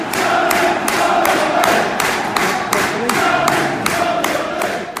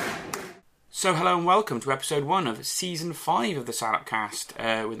So hello and welcome to episode 1 of season 5 of the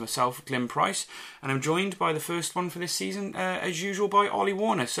Salopcast with myself, Glyn Price, and I'm joined by the first one for this season, as usual, by Ollie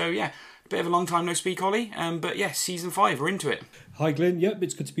Warner. So yeah, a bit of a long time no speak, Ollie, but yes, season 5, we're into it. Hi Glyn, yep,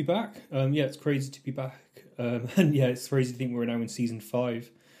 it's good to be back. It's crazy to be back, and yeah, it's crazy to think we're now in season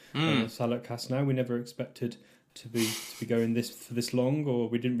 5 of the Salopcast now. We never expected to be going for this long, or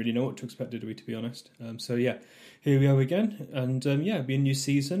we didn't really know what to expect, did we, to be honest? So yeah, here we are again, and it'll be a new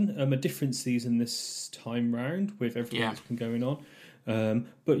season, a different season this time round with everything that's been going on.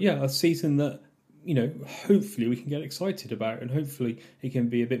 But yeah, a season that, you know, hopefully we can get excited about, and hopefully it can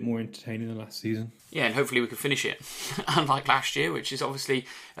be a bit more entertaining than last season. Yeah, and hopefully we can finish it, unlike last year, which is obviously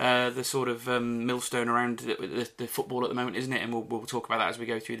the sort of millstone around the football at the moment, isn't it? And we'll talk about that as we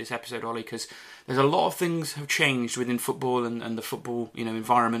go through this episode, Ollie, because there's a lot of things have changed within football and the football, you know,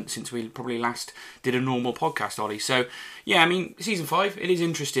 environment since we probably last did a normal podcast, Ollie. So, yeah, I mean, season 5, it is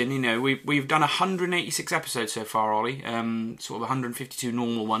interesting. You know, we've done 186 episodes so far, Ollie, sort of 152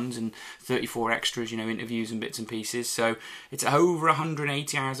 normal ones and 34 extras, you know, interviews and bits and pieces. So it's over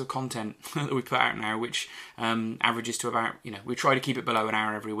 180 hours of content that we put out now, which averages to about, you know, we try to keep it below an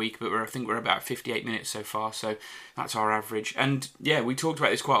hour every week, but I think we're about 58 minutes so far, so that's our average. And yeah, we talked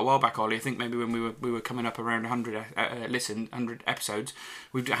about this quite a while back, Ollie. I think maybe when we were coming up around 100 episodes.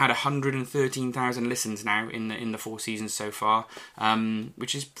 We've had 113,000 listens now in the 4 seasons so far,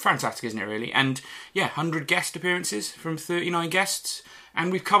 which is fantastic, isn't it, really? And yeah, 100 guest appearances from 39 guests. And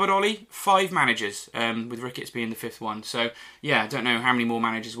we've covered, Ollie, 5 managers, with Ricketts being the 5th one. So, yeah, I don't know how many more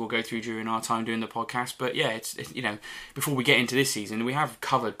managers we'll go through during our time doing the podcast. But, yeah, it's you know, before we get into this season, we have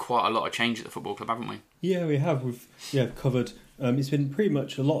covered quite a lot of change at the football club, haven't we? Yeah, we have. We've covered. It's been pretty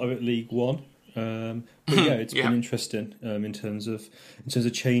much a lot of it League One. But yeah, it's been interesting in terms of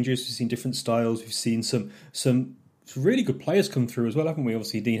changes. We've seen different styles. We've seen some really good players come through as well, haven't we?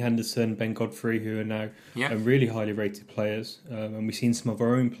 Obviously, Dean Henderson, Ben Godfrey, who are now really highly rated players, and we've seen some of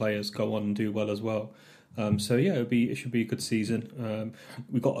our own players go on and do well as well. So yeah, it should be a good season.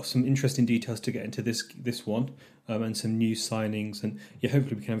 We've got some interesting details to get into this one, and some new signings, and yeah,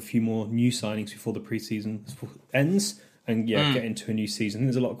 hopefully we can have a few more new signings before the pre-season ends. And get into a new season.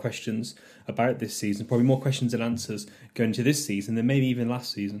 There's a lot of questions about this season, probably more questions than answers going into this season than maybe even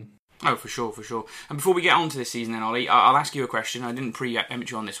last season. Oh, for sure. And before we get on to this season then, Ollie, I'll ask you a question. I didn't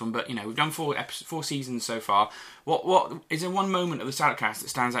pre-empt you on this one, but, you know, we've done 4 seasons so far. What is there one moment of the Salopcast that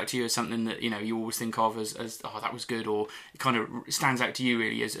stands out to you as something that, you know, you always think of as oh, that was good, or it kind of stands out to you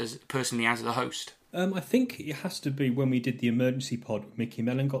really as personally as the host? I think it has to be when we did the emergency pod with Mickey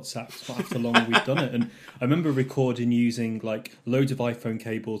Mellon got sacked, not after long we'd done it. And I remember recording using like loads of iPhone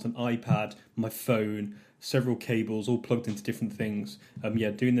cables, an iPad, my phone, several cables all plugged into different things.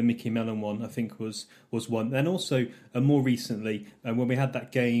 Doing the Mickey Mellon one I think was one. Then also more recently when we had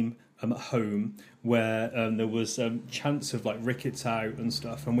that game at home where there was chance of like Ricketts out and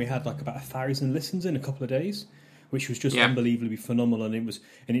stuff, and we had like about 1,000 listens in a couple of days, which was just unbelievably phenomenal. And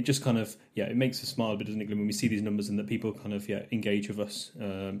it just kind of it makes us smile a bit, doesn't it, when we see these numbers and that people kind of engage with us.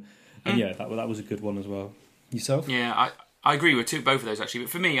 That was a good one as well. Yourself? Yeah, I agree with both of those actually. But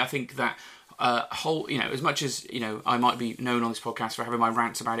for me, I think that as much as, you know, I might be known on this podcast for having my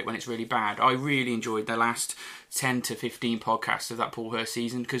rants about it when it's really bad, I really enjoyed the last 10 to 15 podcasts of that Paul Hurst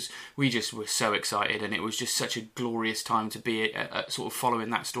season, because we just were so excited, and it was just such a glorious time to be sort of following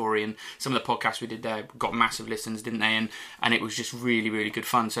that story. And some of the podcasts we did there got massive listens, didn't they? And it was just really, really good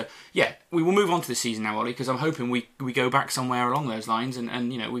fun. So yeah, we will move on to the season now, Ollie, because I'm hoping we go back somewhere along those lines,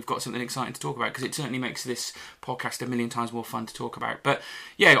 and you know, we've got something exciting to talk about, because it certainly makes this podcast a million times more fun to talk about. But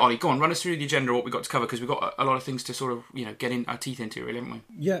yeah, Ollie, go on, run us through the agenda of what we've got to cover, because we've got a lot of things to sort of, you know, get our teeth into, really, haven't we?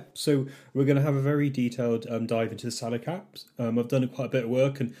 Yeah, so we're going to have a very detailed dive into the Salopcast. I've done quite a bit of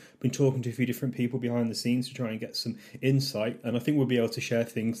work and been talking to a few different people behind the scenes to try and get some insight, and I think we'll be able to share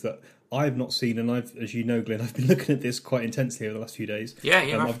things that I've not seen, and as you know, Glenn, I've been looking at this quite intensely over the last few days.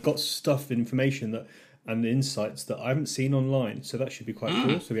 I've got stuff and information and insights that I haven't seen online, so that should be quite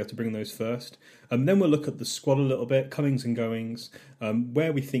cool. So we have to bring those first. Then we'll look at the squad a little bit, comings and goings,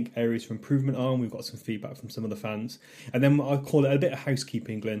 where we think areas for improvement are, and we've got some feedback from some of the fans. And then I'll call it a bit of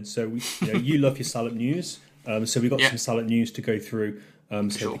housekeeping, Glenn. So you love your Salop news, so we've got some Salop news to go through.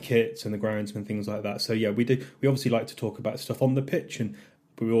 The kits and the groundsmen and things like that. So yeah, we obviously like to talk about stuff on the pitch,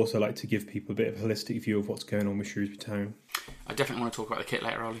 but we also like to give people a bit of a holistic view of what's going on with Shrewsbury Town. I definitely want to talk about the kit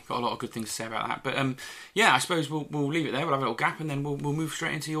later, Ollie. Got a lot of good things to say about that. But I suppose we'll leave it there. We'll have a little gap, and then we'll move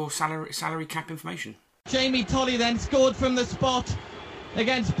straight into your salary cap information. Jamie Tolley then scored from the spot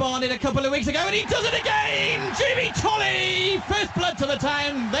against Barnet a couple of weeks ago, and he does it again! Jamie Tolley! First blood to the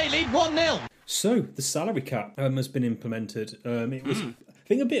Town. They lead 1-0. So the salary cap has been implemented. I think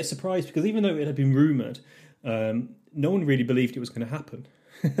think a bit surprised because even though it had been rumoured, no one really believed it was going to happen.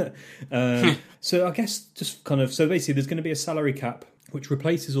 So I guess just kind of, so basically there's going to be a salary cap which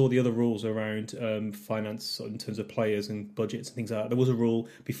replaces all the other rules around finance in terms of players and budgets and things like that. There was a rule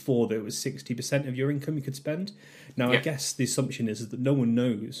before that it was 60% of your income you could spend. Now, I guess the assumption is that no one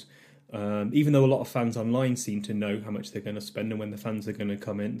knows, even though a lot of fans online seem to know how much they're going to spend and when the fans are going to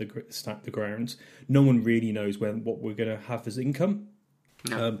come in, stack the grounds, no one really knows what we're going to have as income.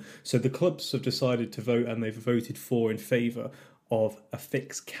 No. So the clubs have decided to vote, and they've voted in favour of a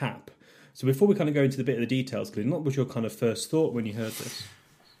fixed cap. So before we kind of go into the bit of the details, Glyn, what was your kind of first thought when you heard this?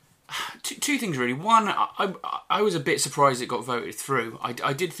 Two things really. One, I was a bit surprised it got voted through.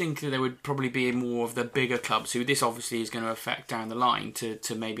 I did think that there would probably be more of the bigger clubs who this obviously is going to affect down the line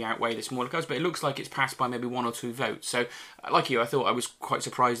to maybe outweigh the smaller clubs, but it looks like it's passed by maybe 1 or 2 votes. So like you, I thought I was quite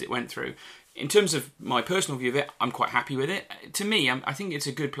surprised it went through. In terms of my personal view of it, I'm quite happy with it. To me, I think it's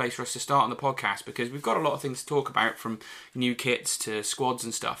a good place for us to start on the podcast because we've got a lot of things to talk about, from new kits to squads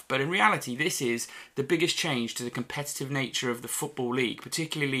and stuff. But in reality, this is the biggest change to the competitive nature of the Football League,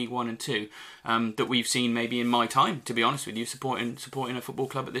 particularly League 1 and 2, that we've seen maybe in my time, to be honest with you, supporting a football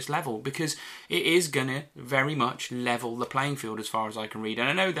club at this level, because it is going to very much level the playing field as far as I can read. And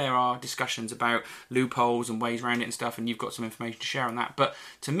I know there are discussions about loopholes and ways around it and stuff, and you've got some information to share on that. But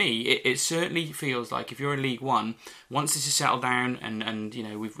to me, it certainly feels like if you're in League 1, once this is settled down and you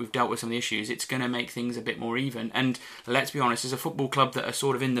know we've dealt with some of the issues, it's going to make things a bit more even. And let's be honest, as a football club that are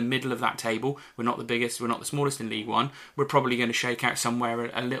sort of in the middle of that table, we're not the biggest, we're not the smallest in League 1, we're probably going to shake out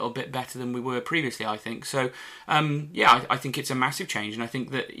somewhere a little bit better than we were previously, I think. So I think it's a massive change, and I think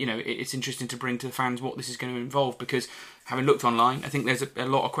that it's interesting to bring to the fans what this is going to involve, because having looked online, I think there's a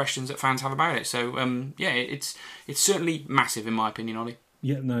lot of questions that fans have about it. So it's certainly massive in my opinion, Ollie.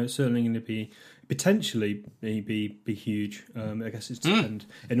 Yeah, no, it's certainly going to be potentially be huge. I guess it's and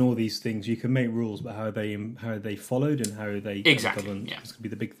in all these things you can make rules, but how are they followed and how are they governed? Yeah. It's going to be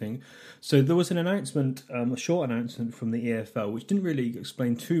the big thing. So there was an announcement, a short announcement from the EFL, which didn't really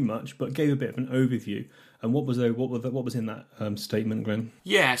explain too much, but gave a bit of an overview. And what was in that statement, Glenn?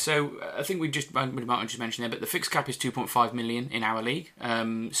 Yeah, so I think we might have just mentioned there, but the fixed cap is 2.5 million in our league.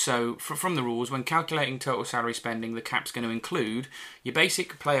 So from the rules, when calculating total salary spending, the cap's going to include your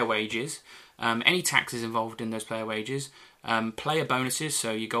basic player wages, any taxes involved in those player wages, player bonuses,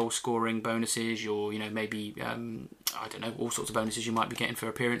 so your goal scoring bonuses, your maybe I don't know, all sorts of bonuses you might be getting for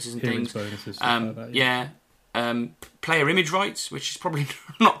appearances and things. Bonuses, stuff like that, player image rights, which is probably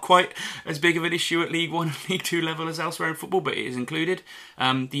not quite as big of an issue at League 1 and League 2 level as elsewhere in football, but it is included.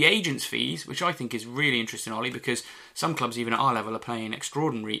 The agents' fees, which I think is really interesting, Ollie, because some clubs even at our level are paying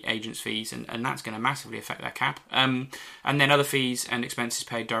extraordinary agents' fees, and that's going to massively affect their cap. And then other fees and expenses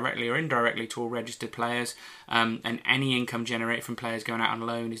paid directly or indirectly to all registered players, and any income generated from players going out on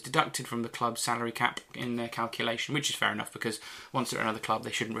loan is deducted from the club's salary cap in their calculation, which is fair enough, because once they're at another club,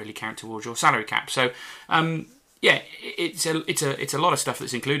 they shouldn't really count towards your salary cap. So it's a lot of stuff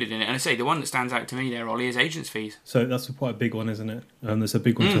that's included in it, and I say the one that stands out to me there, Ollie, is agents' fees. So that's quite a big one, isn't it? There's a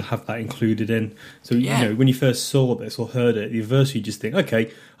big one to have that included in. So when you first saw this or heard it, the first you just think,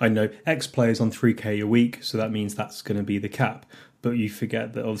 okay, I know X players on 3k a week, so that means that's going to be the cap. But you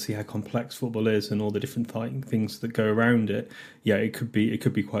forget that obviously how complex football is and all the different things that go around it. Yeah, it could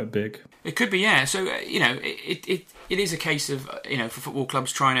be quite big. It could be, yeah. So it is a case of for football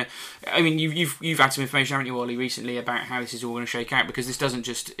clubs trying to. I mean, you've had some information, haven't you, Ollie, recently about how this is all going to shake out, because this doesn't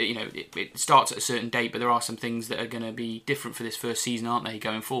just it starts at a certain date, but there are some things that are going to be different for this first season, aren't they,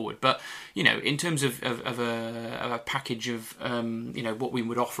 going forward? But in terms of a package of what we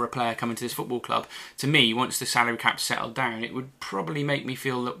would offer a player coming to this football club, to me, once the salary cap's settled down, it would probably make me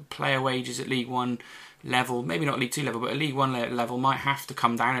feel that player wages at League 1 level, maybe not League 2 level, but at League 1 level might have to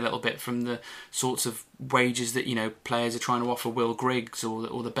come down a little bit from the sorts of wages that players are trying to offer Will Griggs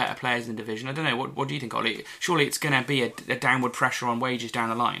or the better players in the division. I don't know, what do you think, Ollie? Surely it's going to be a downward pressure on wages down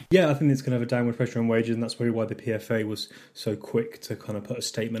the line. Yeah, I think it's going to have a downward pressure on wages, and that's probably why the PFA was so quick to kind of put a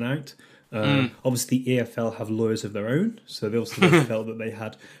statement out. Obviously, the EFL have lawyers of their own, so they also felt that they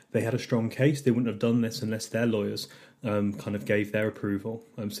had a strong case. They wouldn't have done this unless their lawyers kind of gave their approval.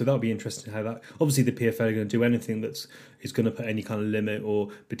 So that'll be interesting how that. Obviously, the PFA are going to do anything is going to put any kind of limit or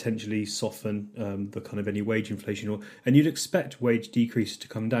potentially soften the kind of any wage inflation, and you'd expect wage decreases to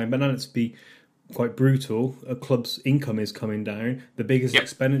come down. But now let's be quite brutal. A club's income is coming down. The biggest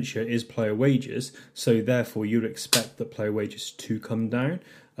expenditure is player wages, so therefore you'd expect that player wages to come down.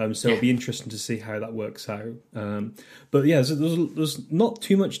 So it'll be interesting to see how that works out. But yeah, so there's not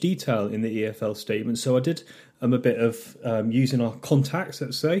too much detail in the EFL statement. So I did a bit of using our contacts,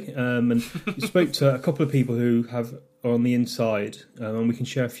 let's say, and spoke to a couple of people who are on the inside, and we can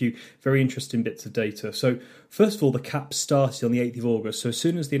share a few very interesting bits of data. So first of all, the cap started on the 8th of August. So as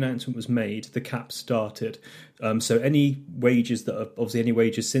soon as the announcement was made, the cap started. So any wages any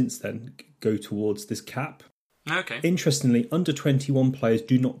wages since then go towards this cap. Okay. Interestingly, under 21 players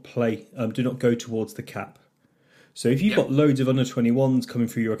do not go towards the cap. So if you've got loads of under 21s coming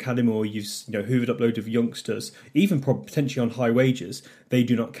through your academy, or you've hoovered up loads of youngsters, even potentially on high wages, they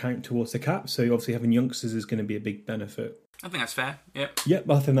do not count towards the cap. So obviously having youngsters is going to be a big benefit. I think that's fair. Yep. Yep,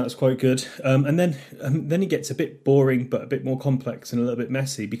 I think that's quite good. And then it gets a bit boring, but a bit more complex and a little bit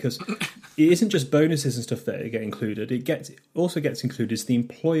messy, because it isn't just bonuses and stuff that get included. It also gets included is the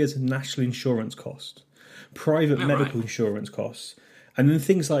employer's national insurance cost, private medical insurance costs. And then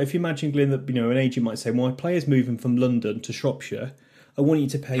things like, if you imagine, Glyn, that an agent might say, well, my player's moving from London to Shropshire, I want you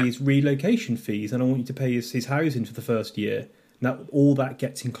to pay his relocation fees, and I want you to pay his housing for the first year. Now, all that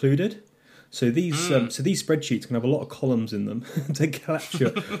gets included. So these spreadsheets can have a lot of columns in them to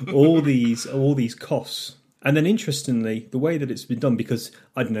capture all these costs. And then, interestingly, the way that it's been done, because,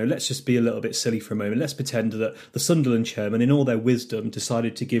 I don't know, let's just be a little bit silly for a moment. Let's pretend that the Sunderland chairman, in all their wisdom,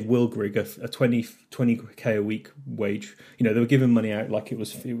 decided to give Will Grigg a 20k a week wage. They were giving money out like it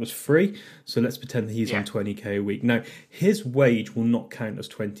was free. So let's pretend that he's on 20k a week. Now, his wage will not count as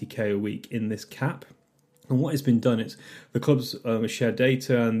 20k a week in this cap. And what has been done is the clubs share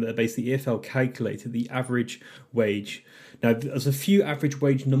data, and basically EFL calculated the average wage. Now, there's a few average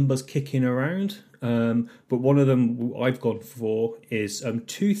wage numbers kicking around, but one of them I've gone for is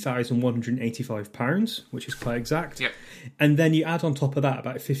 £2,185, which is quite exact. Yep. And then you add on top of that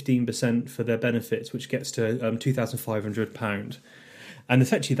about 15% for their benefits, which gets to £2,500. And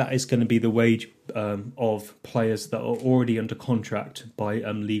essentially that is going to be the wage of players that are already under contract by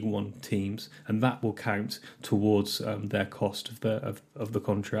League One teams, and that will count towards their cost of the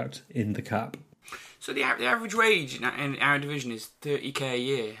contract in the cap. So the average wage in our division is 30k a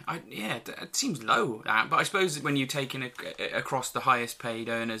year. It seems low, but I suppose when you take in across the highest paid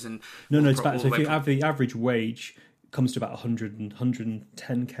earners and it's better. So if you have the average wage comes to about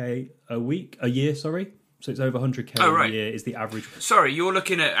 110k a year. Sorry. So it's over 100k a year is the average. Sorry, you're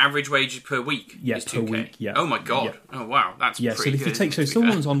looking at average wages per week? Yes, per week, yeah. Oh my God. Yeah. Oh wow, that's pretty so if good. you take,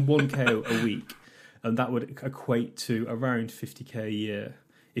 someone's on 1k a week, and that would equate to around 50k a year.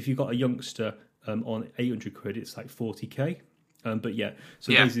 If you've got a youngster on 800 quid, it's like 40k.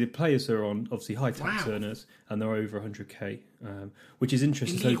 Basically the players are on obviously high tax earners, and they're over 100k, which is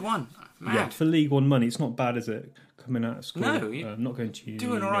interesting. In League One? Mad. Yeah, for League One money, it's not bad, is it? Coming out of school, no, not going to uni,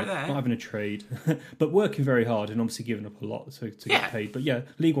 doing all right there, not having a trade, but working very hard and obviously giving up a lot to get paid. But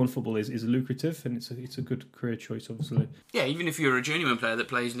League One football is lucrative, and it's a good career choice, obviously. Yeah, even if you're a journeyman player that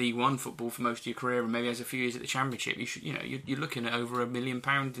plays League One football for most of your career and maybe has a few years at the Championship, you're looking at over £1 million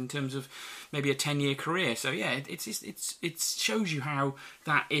in terms of maybe a 10-year career. So it shows you how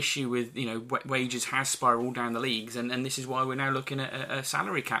that issue with wages has spiralled down the leagues, and this is why we're now looking at a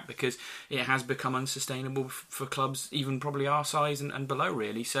salary cap, because it has become unsustainable for clubs even probably our size and below,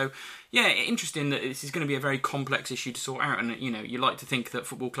 really. So interesting that this is going to be a very complex issue to sort out, and you like to think that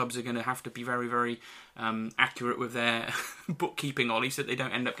football clubs are going to have to be very, very accurate with their bookkeeping, Ollie, so that they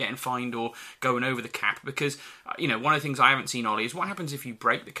don't end up getting fined or going over the cap, because one of the things I haven't seen, Ollie, is what happens if you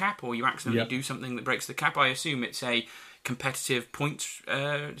break the cap or you accidentally do something that breaks the cap. I assume it's a competitive points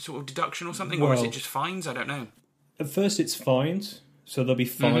sort of deduction or something, or is it just fines? I don't know. At first it's fines, so there'll be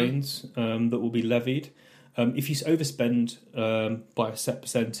fines that will be levied. If you overspend by a set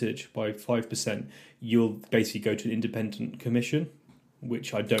percentage, by 5%, you'll basically go to an independent commission,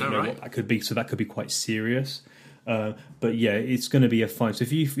 which I don't know what that could be. So that could be quite serious. But it's going to be a fine. So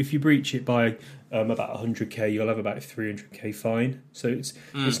if you breach it by about 100k, you'll have about a 300k fine. So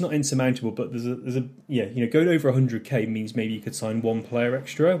it's not insurmountable. But there's a going over 100k means maybe you could sign one player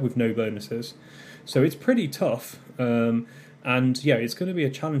extra with no bonuses. So it's pretty tough. And it's going to be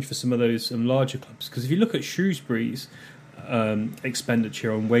a challenge for some of those larger clubs, because if you look at Shrewsbury's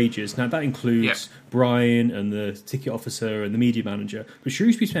expenditure on wages, now that includes Brian and the ticket officer and the media manager, but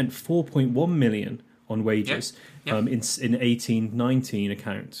Shrewsbury spent 4.1 million on wages in 18-19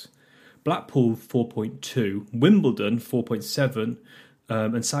 accounts. Blackpool 4.2, Wimbledon 4.7,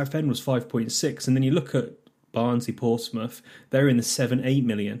 and Southend was 5.6. And then you look at Barnsley, Portsmouth, they're in the 7-8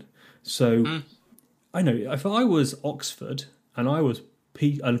 million. So. I know, if I was Oxford and I was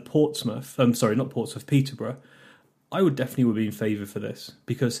Portsmouth, not Portsmouth, Peterborough, I would definitely be in favour for this,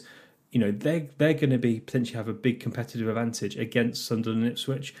 because they're going to be potentially have a big competitive advantage against Sunderland and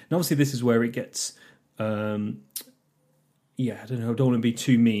Ipswich. And obviously this is where it gets, I don't know, I don't want to be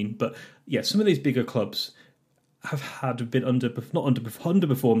too mean, but some of these bigger clubs have had a bit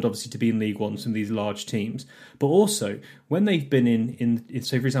underperformed, obviously, to be in League One, some of these large teams, but also when they've been in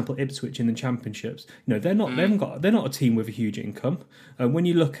so for example Ipswich in the Championships, they're not they're not a team with a huge income. When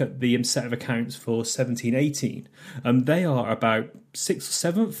you look at the set of accounts for 17-18, they are about 6th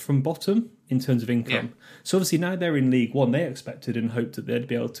or 7th from bottom in terms of income. Yeah. So obviously now they're in League One, they expected and hoped that they'd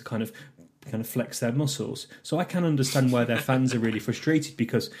be able to kind of flex their muscles. So I can understand why their fans are really frustrated,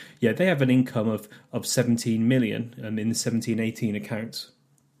 because they have an income of 17 million in the 17-18 accounts.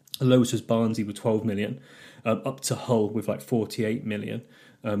 Lowest was Barnsley with 12 million, up to Hull with like 48 million.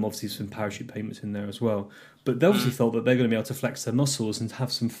 Obviously some parachute payments in there as well. But they obviously thought that they're going to be able to flex their muscles and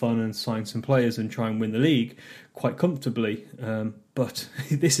have some fun and sign some players and try and win the league quite comfortably. But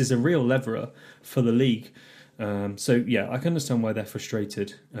this is a real leverer for the league. So I can understand why they're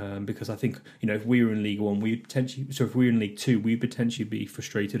frustrated, because I think if we were in League One, if we were in League Two, we'd potentially be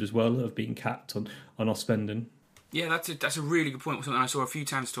frustrated as well of being capped on our spending. Yeah, that's a really good point. Something I saw a few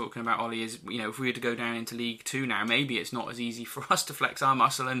times talking about, Ollie, is if we were to go down into League Two now, maybe it's not as easy for us to flex our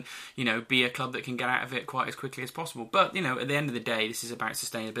muscle and be a club that can get out of it quite as quickly as possible. But at the end of the day, this is about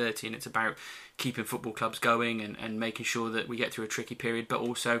sustainability, and it's about keeping football clubs going and making sure that we get through a tricky period. But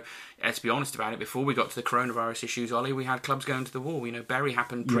also, let's be honest about it, before we got to the coronavirus issues, Ollie, we had clubs going to the wall. Bury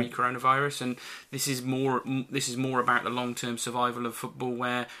happened pre-coronavirus, and this is more about the long-term survival of football,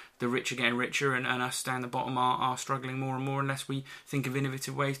 where the rich are getting richer and us down the bottom are struggling more and more unless we think of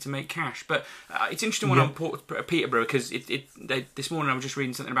innovative ways to make cash. But it's interesting one on Peterborough, because this morning I was just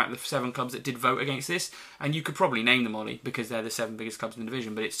reading something about the 7 clubs that did vote against this, and you could probably name them, Ollie, because they're the 7 biggest clubs in the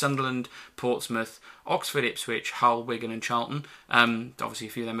division. But it's Sunderland, Portsmouth, Oxford, Ipswich, Hull, Wigan and Charlton. Obviously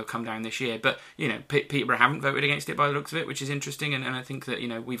a few of them have come down this year, but Peterborough haven't voted against it by the looks of it, which is interesting. And I think that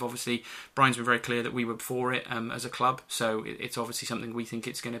we've obviously, Brian's been very clear that we were for it as a club, so it's obviously something we think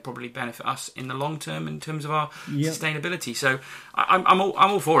it's going to probably benefit us in the long term in terms of our sustainability. So I'm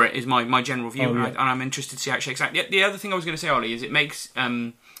all for it, is my general view. And I'm interested to see how it shakes out. The other thing I was going to say, Ollie, is it makes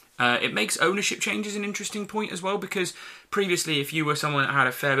ownership changes an interesting point as well, because previously, if you were someone that had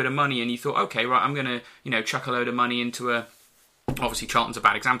a fair bit of money and you thought, okay, right, I'm going to chuck a load of money into obviously Charlton's a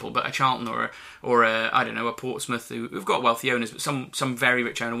bad example, but a Charlton or a I don't know, a Portsmouth who've got wealthy owners, but some very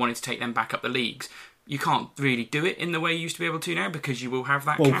rich owner wanted to take them back up the leagues. You can't really do it in the way you used to be able to now, because you will have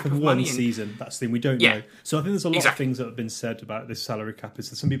that cap of money. One season, that's the thing, we don't know. So I think there's a lot of things that have been said about this salary cap. Is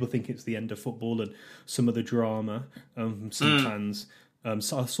that some people think it's the end of football and some of the drama, some fans.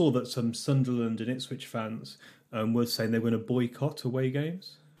 So I saw that some Sunderland and Ipswich fans were saying they were going to boycott away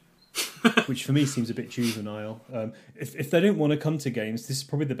games, which for me seems a bit juvenile. If they don't want to come to games, this is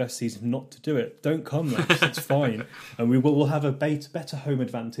probably the best season not to do it. Don't come, lads. It's fine. And we'll have a better home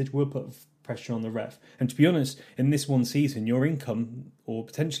advantage. We'll put pressure on the ref. And to be honest, in this one season, your income or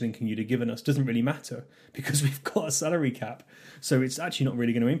potential income you'd have given us doesn't really matter, because we've got a salary cap. So it's actually not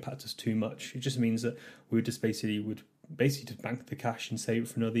really going to impact us too much. It just means that we would just basically just bank the cash and save it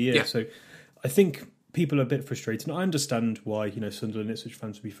for another year. So I think people are a bit frustrated. And I understand why Sunderland and Ipswich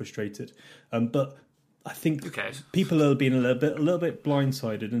fans would be frustrated, but I think people are being a little bit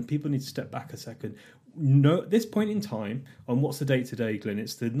blindsided, and people need to step back a second. No, at this point in time, on what's the date today, Glenn?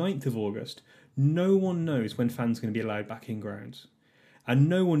 It's the 9th of August. No one knows when fans are going to be allowed back in grounds. And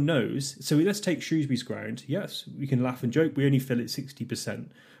no one knows. So let's take Shrewsbury's ground. Yes, we can laugh and joke. We only fill it 60%.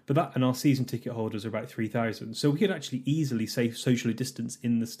 But that, and our season ticket holders are about 3,000. So we could actually easily socially distance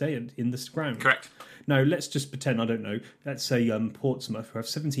in the stand, in this ground. Correct. Now, let's just pretend, I don't know, let's say Portsmouth, who have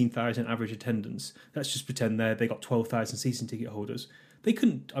 17,000 average attendance. Let's just pretend they got 12,000 season ticket holders.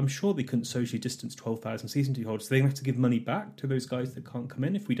 I'm sure they couldn't socially distance 12,000 season ticket holders. So they're going to have to give money back to those guys that can't come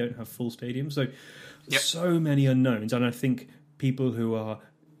in if we don't have full stadiums. So, so many unknowns. And I think people who are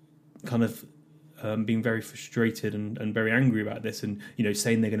kind of being very frustrated and very angry about this, and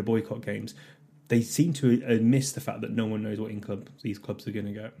saying they're going to boycott games, they seem to miss the fact that no one knows what these clubs are going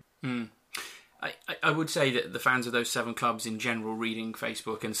to get. I would say that the fans of those 7 clubs in general, reading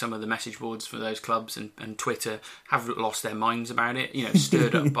Facebook and some of the message boards for those clubs and Twitter, have lost their minds about it,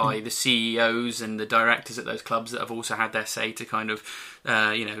 stirred up by the CEOs and the directors at those clubs that have also had their say to kind of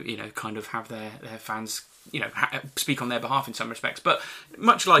have their fans speak on their behalf in some respects. But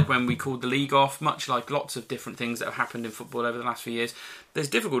much like when we called the league off, much like lots of different things that have happened in football over the last few years, there's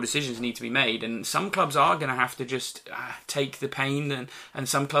difficult decisions need to be made, and some clubs are going to have to just take the pain, and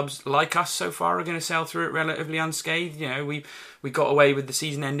some clubs like us so far are going to sail through it relatively unscathed. We got away with the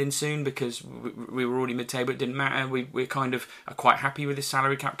season ending soon because we were already mid-table. It didn't matter. We kind of are quite happy with this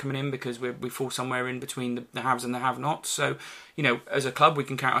salary cap coming in because we fall somewhere in between the haves and the have-nots. So, as a club, we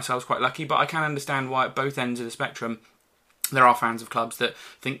can count ourselves quite lucky, but I can understand why at both ends of the spectrum there are fans of clubs that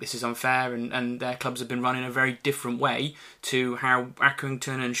think this is unfair, and their clubs have been run in a very different way to how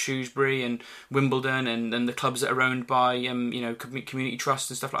Accrington and Shrewsbury and Wimbledon and the clubs that are owned by community trusts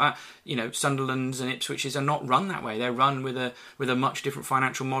and stuff like that. Sunderland's and Ipswich's are not run that way. They're run with a much different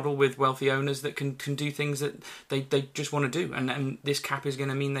financial model, with wealthy owners that can do things that they just want to do, and this cap is going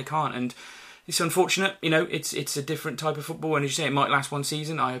to mean they can't. And it's unfortunate, it's a different type of football, and as you say, it might last one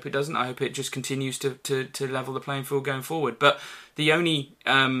season. I hope it doesn't. I hope it just continues to level the playing field going forward. But the only,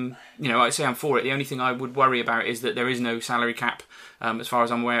 I say I'm for it, the only thing I would worry about is that there is no salary cap, as far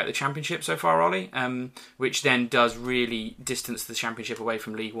as I'm aware, at the Championship so far, Ollie, which then does really distance the Championship away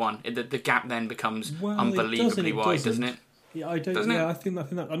from League One. The gap then becomes unbelievably wide, doesn't it? Yeah, I don't. Yeah, I think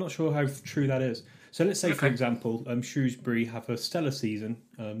that I'm not sure how true that is. So let's say, for example, Shrewsbury have a stellar season.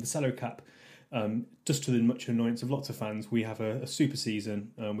 The salary cap, just to the much annoyance of lots of fans, we have a super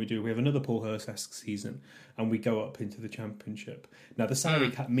season. We have another Paul Hurst-esque season, and we go up into the Championship. Now, the salary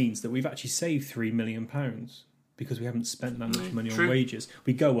cap means that we've actually saved £3 million because we haven't spent that much money on wages.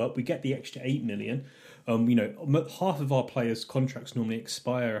 We go up, we get the extra £8 million. Half of our players' contracts normally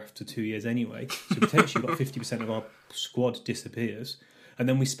expire after 2 years anyway, so potentially about 50% of our squad disappears, and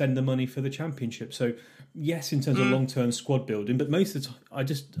then we spend the money for the Championship. So yes, in terms of long-term squad building, but most of the time,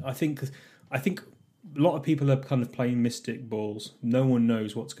 I think a lot of people are kind of playing mystic balls. No one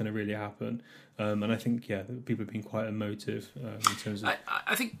knows what's going to really happen, and I think people have been quite emotive in terms of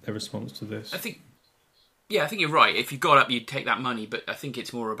I think their response to this. I think you're right. If you got up, you'd take that money, but I think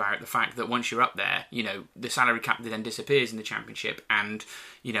it's more about the fact that once you're up there, the salary cap then disappears in the Championship, and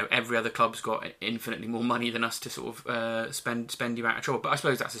every other club's got infinitely more money than us to sort of spend you out of trouble. But I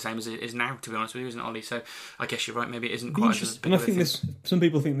suppose that's the same as it is now, to be honest with you, isn't it, Ollie? So I guess you're right. Maybe it isn't quite as big. And I think some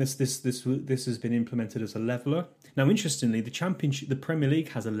people think this has been implemented as a leveller. Now, interestingly, the Championship, the Premier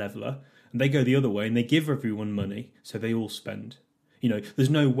League has a leveller, and they go the other way, and they give everyone money, so they all spend. There's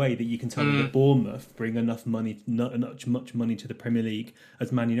no way that you can tell me that Bournemouth bring enough money, not much money to the Premier League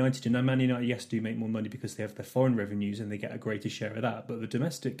as Man United do. Now, Man United, yes, do make more money because they have their foreign revenues and they get a greater share of that. But the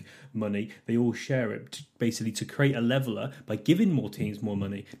domestic money, they all share it basically to create a leveller by giving more teams more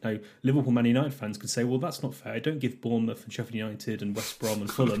money. Now, Liverpool, Man United fans could say, well, that's not fair. Don't give Bournemouth and Sheffield United and West Brom and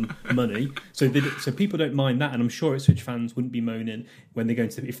Fulham money. So people don't mind that. And I'm sure Ipswich fans wouldn't be moaning when they go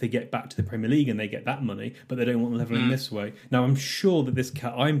if they get back to the Premier League and they get that money, but they don't want levelling this way. Now, I'm sure that this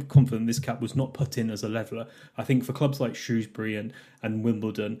cap, I'm confident this cap was not put in as a leveller. I think for clubs like Shrewsbury and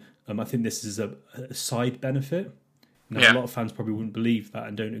Wimbledon, I think this is a side benefit. Now, a lot of fans probably wouldn't believe that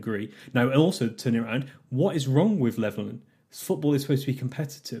and don't agree. Now, and also turning around, what is wrong with levelling? Football is supposed to be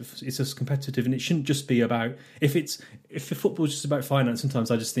competitive. It's just competitive, and it shouldn't just be about if the football is just about finance.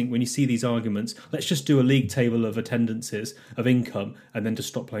 Sometimes I just think when you see these arguments, let's just do a league table of attendances, of income, and then just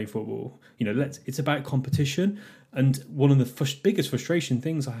stop playing football. It's about competition. And one of the biggest frustration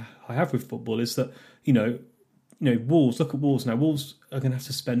things I have with football is that Wolves. Look at Wolves now. Wolves are going to have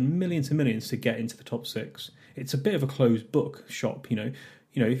to spend millions and millions to get into the top six. It's a bit of a closed book shop.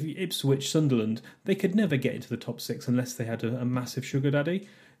 If Ipswich, Sunderland, they could never get into the top six unless they had a massive sugar daddy.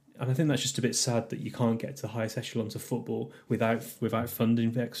 And I think that's just a bit sad that you can't get to the highest echelons of football without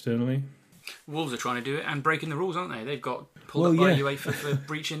funding externally. Wolves are trying to do it and breaking the rules, aren't they? They've got pulled up by UEFA for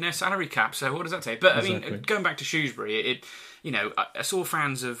breaching their salary cap. So what does that say? But exactly. I mean, going back to Shrewsbury, I saw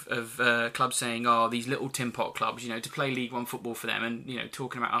fans of clubs saying, these little tin pot clubs, to play League One football for them, and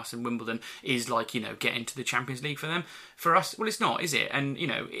talking about us and Wimbledon is like, getting to the Champions League for them. For us, well, it's not, is it? And,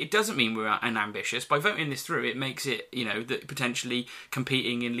 it doesn't mean we're unambitious. By voting this through, it makes it, that potentially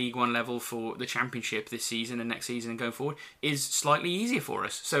competing in League One level for the Championship this season and next season and going forward is slightly easier for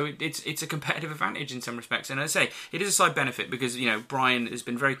us. So it's a competitive advantage in some respects. And as I say, it is a side benefit because, Brian has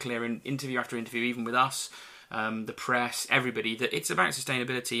been very clear in interview after interview, even with us, the press, everybody, that it's about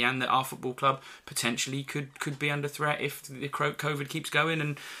sustainability and that our football club potentially could be under threat if the COVID keeps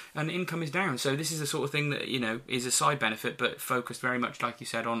going and income is down. So this is the sort of thing that, is a side benefit, but focused very much, like you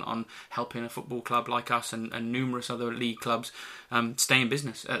said, on helping a football club like us and numerous other league clubs stay in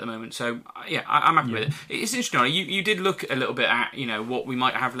business at the moment. So, I'm happy with it. It's interesting, you did look a little bit at, what we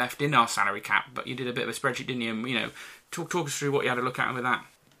might have left in our salary cap, but you did a bit of a spreadsheet, didn't you? And, talk us through what you had to look at with that.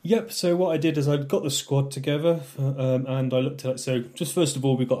 Yep, so what I did is I got the squad together and I looked at it. So just first of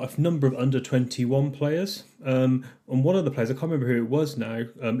all, we've got a number of under-21 players. And one of the players, I can't remember who it was now,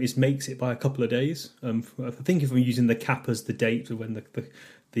 makes it by a couple of days. I think if I'm using the cap as the date of when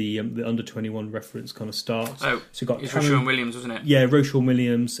the under-21 reference kind of starts. Oh, so got Rochelle Williams, wasn't it? Yeah, Rochelle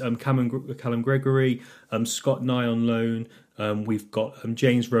Williams, Callum Gregory, Scott Nye on loan. We've got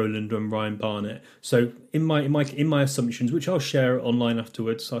James Rowland and Ryan Barnett. So in my assumptions, which I'll share online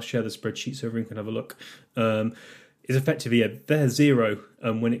afterwards, I'll share the spreadsheet so everyone can have a look. is effectively they're zero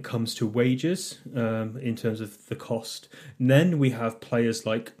when it comes to wages in terms of the cost. And then we have players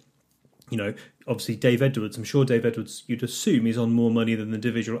like, obviously Dave Edwards. I'm sure Dave Edwards, you'd assume, is on more money than the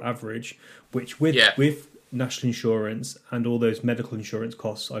divisional average, which with national insurance and all those medical insurance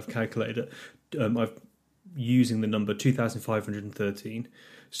costs, I've calculated it. I've using the number 2,513.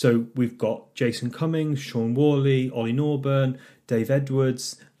 So we've got Jason Cummings, Sean Worley, Ollie Norburn, Dave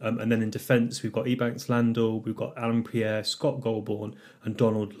Edwards, and then in defence we've got Ebanks Landell, we've got Alan Pierre, Scott Goulbourne and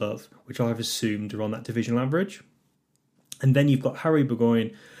Donald Love, which I've assumed are on that divisional average. And then you've got Harry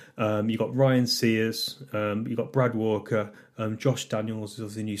Burgoyne, you've got Ryan Sears, you've got Brad Walker, Josh Daniels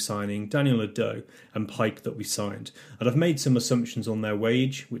is the new signing, Daniel Ado and Pike that we signed. And I've made some assumptions on their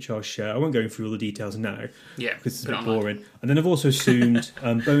wage, which I'll share. I won't go through all the details now, because it's a bit boring. And then I've also assumed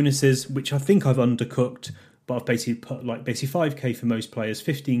bonuses, which I think I've undercooked, but I've basically put basically 5k for most players,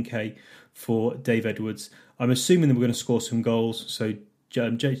 15k for Dave Edwards. I'm assuming that we're going to score some goals, so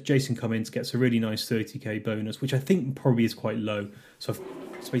Jason Cummings gets a really nice 30k bonus, which I think probably is quite low. So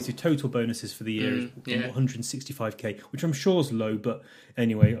it's basically total bonuses for the year is 165k, which I'm sure is low, but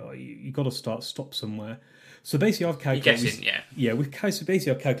anyway, you got to stop somewhere. So basically, I've calculated.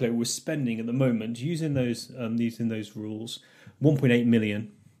 I've calculated we're spending at the moment using those rules 1.8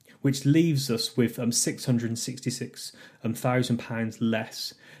 million, which leaves us with £666,000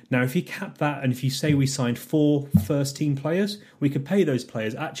 less. Now, if you cap that, and if you say we signed 4 first-team players, we could pay those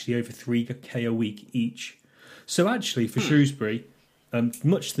players actually over 3k a week each. So actually, for Shrewsbury,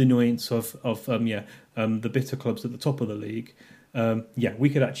 much to the annoyance of the bitter clubs at the top of the league,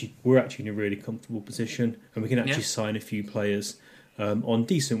 we're actually in a really comfortable position, and we can actually sign a few players on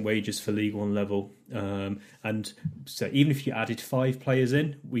decent wages for League One level. And so even if you added 5 players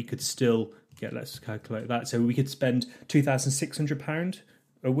in, we could still let's calculate that. So we could spend £2,600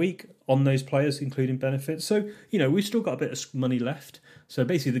 a week on those players, including benefits. So, we've still got a bit of money left. So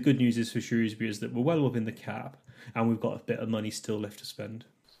basically the good news is for Shrewsbury is that we're well within the cap and we've got a bit of money still left to spend.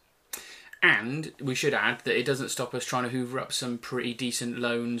 And we should add that it doesn't stop us trying to hoover up some pretty decent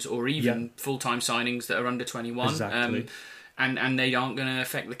loans or even full-time signings that are under 21. Exactly. And they aren't going to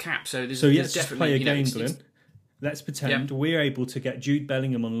affect the cap. So there's let's definitely play a game, Glenn. Let's pretend we're able to get Jude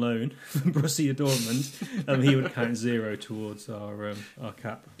Bellingham on loan from Borussia Dortmund, and he would count 0 towards our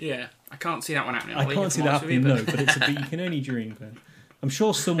cap. Yeah, I can't see that one happening. I can't see that happening, no, but it's you can only dream, Glenn. I'm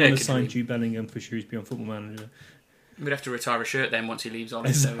sure someone has signed Jude Bellingham for Shrewsbury on Football Manager. We'd have to retire a shirt then once he leaves on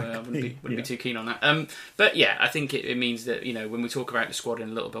it, so I wouldn't be too keen on that. But yeah, I think it means that, when we talk about the squad in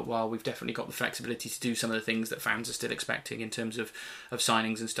a little bit while, we've definitely got the flexibility to do some of the things that fans are still expecting in terms of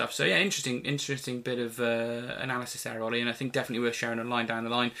signings and stuff. So yeah, interesting bit of analysis there, Ollie, and I think definitely worth sharing a line down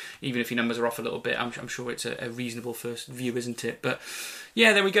the line, even if your numbers are off a little bit. I'm sure it's a reasonable first view, isn't it? But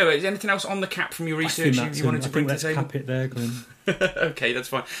yeah, there we go. Is there anything else on the cap from your research you wanted to bring to the table? Cap it there, Glenn. Okay, that's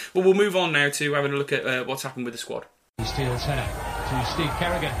fine. Well, we'll move on now to having a look at what's happened with the squad. Steele's header to Steve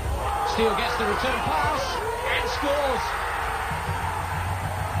Kerrigan. Steele gets the return pass and scores.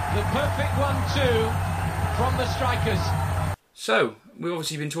 The perfect 1-2 from the strikers. So, we've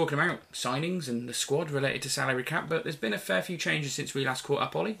obviously been talking about signings and the squad related to salary cap, but there's been a fair few changes since we last caught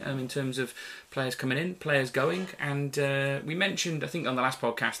up, Ollie, in terms of players coming in, players going, and we mentioned, I think on the last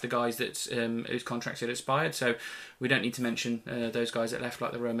podcast, the guys whose contracts had expired, so we don't need to mention those guys that left,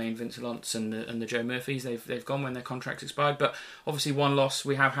 like the Romain Vincelants and the Joe Murphys. They've gone when their contracts expired, but obviously one loss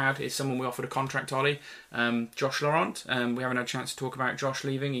we have had is someone we offered a contract, Ollie, Josh Laurent. We haven't had a chance to talk about Josh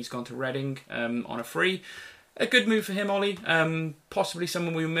leaving. He's gone to Reading on a free. A good move for him, Ollie. Possibly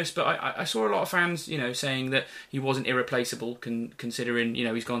someone we will miss, but I saw a lot of fans, saying that he wasn't irreplaceable, considering,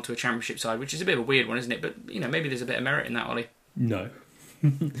 he's gone to a Championship side, which is a bit of a weird one, isn't it? But, maybe there's a bit of merit in that, Ollie. No.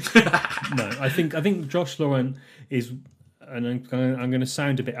 No, I think Josh Laurent is, and I'm going to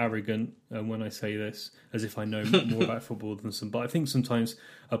sound a bit arrogant when I say this, as if I know more about football than some, but I think sometimes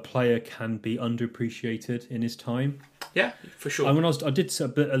a player can be underappreciated in his time. Yeah, for sure. I did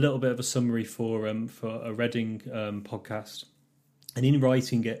a little bit of a summary for a Reading podcast, and in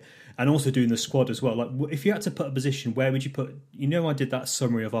writing it, and also doing the squad as well. Like, if you had to put a position, where would you put? I did that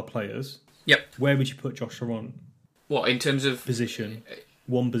summary of our players. Yep. Where would you put Josh Laurent? What, in terms of position?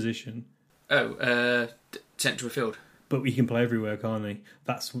 One position. Central field. But he can play everywhere, can't he?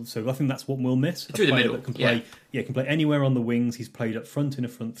 So I think that's what we'll miss. Through the middle. That can play, can play anywhere on the wings. He's played up front in a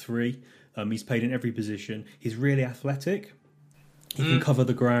front three. He's played in every position. He's really athletic. He can cover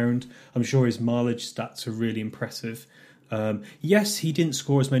the ground. I'm sure his mileage stats are really impressive. Yes, he didn't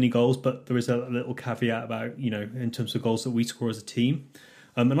score as many goals, but there is a little caveat about, in terms of goals that we score as a team.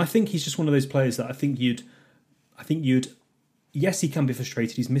 And I think he's just one of those players that I think you'd. Yes, he can be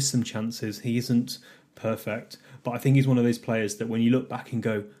frustrated. He's missed some chances. He isn't perfect. But I think he's one of those players that when you look back and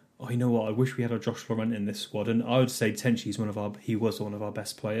go, oh, you know what, I wish we had a Josh Laurent in this squad. And I would say potentially he was one of our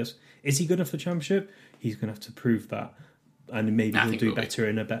best players. Is he good enough for the Championship? He's going to have to prove that. And maybe he'll do better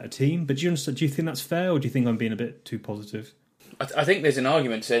in a better team. But do you think that's fair, or do you think I'm being a bit too positive? I think there's an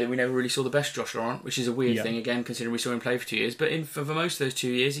argument to say that we never really saw the best Josh Laurent, which is a weird thing, again, considering we saw him play for 2 years. But for most of those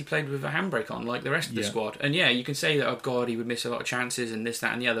 2 years, he played with a handbrake on, like the rest of the squad. And you can say that, oh God, he would miss a lot of chances and this,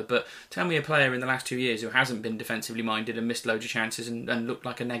 that and the other. But tell me a player in the last 2 years who hasn't been defensively minded and missed loads of chances and looked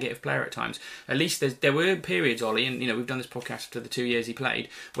like a negative player at times. At least there were periods, Ollie, and we've done this podcast after the 2 years he played,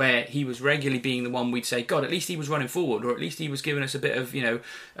 where he was regularly being the one we'd say, God, at least he was running forward, or at least he was giving us a bit of,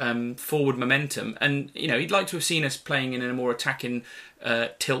 forward momentum. And, he'd like to have seen us playing in a more attacking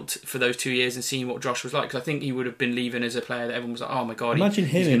tilt for those 2 years and seeing what Josh was like, because I think he would have been leaving as a player that everyone was like, oh my God, imagine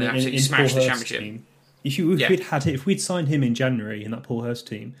he's him going to absolutely smash the Championship team. If we'd signed him in January in that Paul Hurst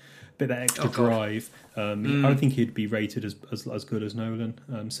team, a bit of that extra drive, I don't think he'd be rated as good as Nolan.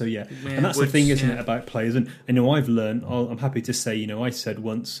 And that's the thing, isn't it, about players? And I've learned, I'm happy to say, I said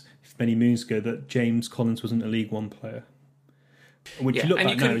once many moons ago that James Collins wasn't a League One player. When you look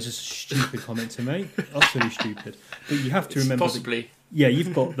back now, it's just a stupid comment to make, utterly stupid. But you have to remember,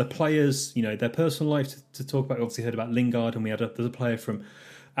 you've got the players, their personal life to talk about. Obviously, heard about Lingard, and there's a player from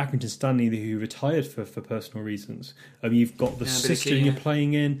Accrington Stanley who retired for personal reasons. You've got the system you're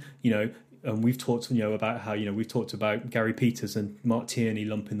playing in, and we've talked, about how we've talked about Gary Peters and Mark Tierney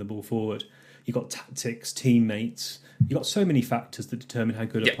lumping the ball forward. You've got tactics, teammates. You've got so many factors that determine how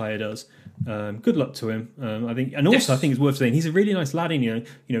good a player does. Good luck to him. I think it's worth saying he's a really nice lad. And,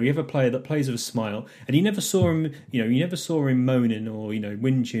 you have a player that plays with a smile, and you never saw him. You never saw him moaning or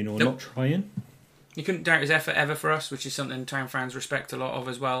whinging or not trying. You couldn't doubt his effort ever for us, which is something Town fans respect a lot of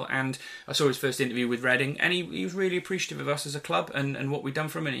as well. And I saw his first interview with Reading, and he was really appreciative of us as a club and what we'd done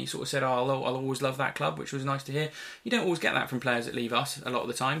for him. And he sort of said, I'll always love that club, which was nice to hear. You don't always get that from players that leave us a lot of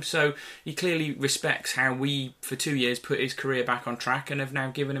the time. So he clearly respects how we, for 2 years, put his career back on track and have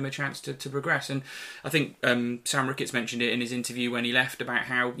now given him a chance to progress. And I think Sam Ricketts mentioned it in his interview when he left about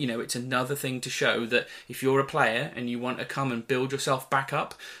how, it's another thing to show that if you're a player and you want to come and build yourself back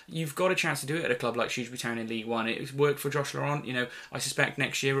up, you've got a chance to do it at a club like Shrewsbury Town in League One. It's worked for Josh Laurent. I suspect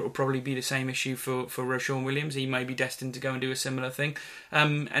next year it will probably be the same issue for Roshan Williams. He may be destined to go and do a similar thing.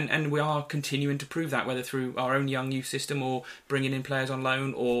 And we are continuing to prove that, whether through our own young youth system or bringing in players on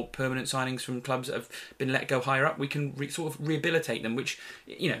loan or permanent signings from clubs that have been let go higher up. We can sort of rehabilitate them, which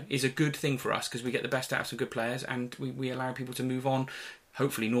is a good thing for us because we get the best out of some good players and we allow people to move on.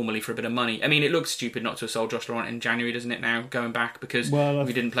 Hopefully normally for a bit of money. I mean, it looks stupid not to have sold Josh Laurent in January, doesn't it, now, going back, because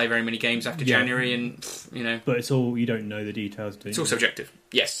we didn't play very many games after January and, But it's all, you don't know the details, do you? It's all subjective.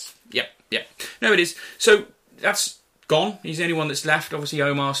 Yes. Yep. No, it is. So, that's gone. He's the only one that's left. Obviously,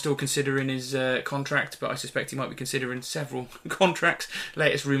 Omar's still considering his contract, but I suspect he might be considering several contracts.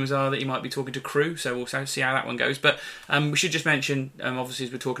 Latest rumours are that he might be talking to Crewe, so we'll see how that one goes. But we should just mention, obviously,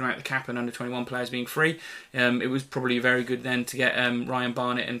 as we're talking about the cap and under-21 players being free, it was probably very good then to get Ryan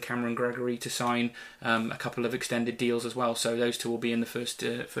Barnett and Cameron Gregory to sign a couple of extended deals as well. So those two will be in the first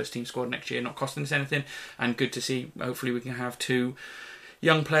team squad next year, not costing us anything. And good to see, hopefully, we can have two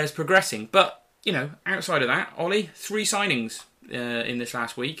young players progressing. But outside of that, Ollie, 3 signings in this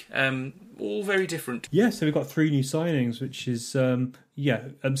last week, all very different. Yeah, so we've got 3 new signings, which is,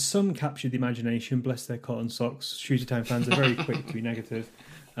 some captured the imagination, bless their cotton socks. Shrewsbury Town fans are very quick to be negative,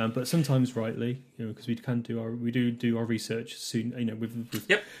 but sometimes rightly, because we do our research soon, with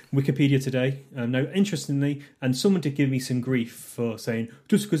Wikipedia today. Now, interestingly, and someone did give me some grief for saying,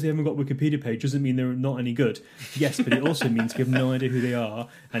 just because they haven't got a Wikipedia page doesn't mean they're not any good. Yes, but it also means you have no idea who they are,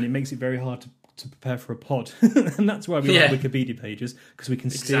 and it makes it very hard to prepare for a pod. And that's why we like Wikipedia pages, because we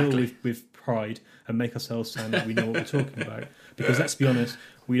can steal with pride and make ourselves sound like we know what we're talking about. Because let's be honest,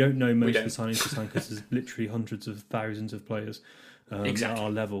 we don't know most of the signings to sign, because there's literally hundreds of thousands of players at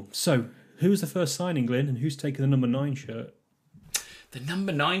our level. So, who was the first signing, Glyn, and who's taking the number 9 shirt? The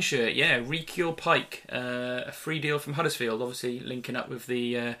number 9 shirt, Rekiel Pike, a free deal from Huddersfield, obviously linking up with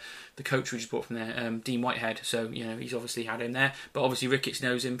the coach we just brought from there, Dean Whitehead. So, he's obviously had him there. But obviously Ricketts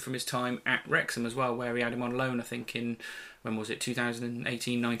knows him from his time at Wrexham as well, where he had him on loan, I think, in, when was it,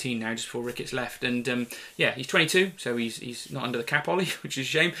 2018-19 now, just before Ricketts left. And, he's 22, so he's not under the cap, Ollie, which is a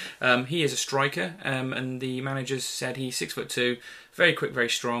shame. He is a striker, and the managers said he's 6'2", very quick, very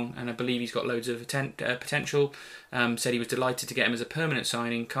strong, and I believe he's got loads of potential. Said he was delighted to get him as a permanent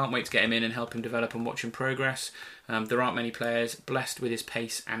signing, can't wait to get him in and help him develop and watch him progress. There aren't many players blessed with his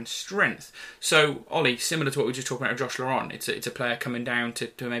pace and strength. So, Ollie, similar to what we just talked about with Josh Laurent, it's a player coming down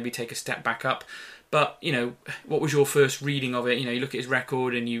to maybe take a step back up. But, what was your first reading of it? You look at his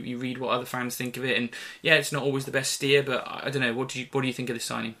record and you read what other fans think of it, and yeah, it's not always the best steer, but I don't know. What do you think of this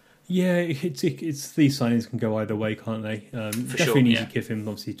signing? Yeah, it's these signings can go either way, can't they? Definitely need to give him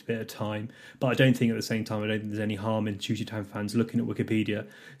obviously a bit of time, but I don't think at the same time there's any harm in Chelsea Town fans looking at Wikipedia,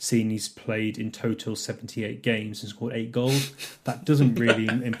 seeing he's played in total 78 games and scored 8 goals. That doesn't really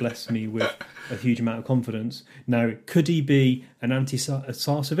bless me with a huge amount of confidence. Now, could he be an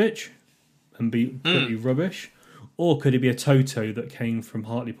anti-Sarcevic and be pretty rubbish? Or could it be a Toto that came from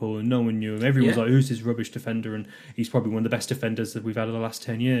Hartlepool and no one knew him? Everyone was like, who's this rubbish defender? And he's probably one of the best defenders that we've had in the last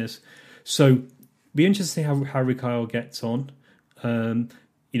 10 years. So, be interesting to see how Harry Kyle gets on.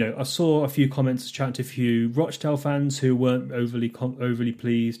 I saw a few comments, chatting to a few Rochdale fans who weren't overly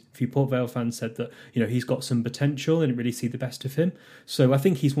pleased. A few Port Vale fans said that, he's got some potential and didn't really see the best of him. So I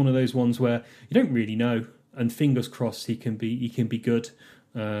think he's one of those ones where you don't really know. And fingers crossed he can be good.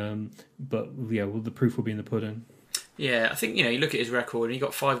 The proof will be in the pudding. Yeah, I think, you look at his record and he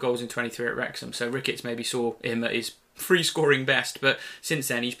got 5 goals in 23 at Wrexham, so Ricketts maybe saw him at his free scoring best, but since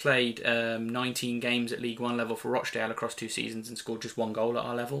then he's played 19 games at League One level for Rochdale across 2 seasons and scored just 1 goal at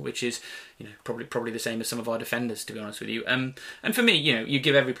our level, which is probably the same as some of our defenders, to be honest with you. And for me, you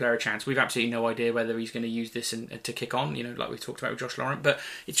give every player a chance. We've absolutely no idea whether he's going to use this to kick on, like we talked about with Josh Laurent, but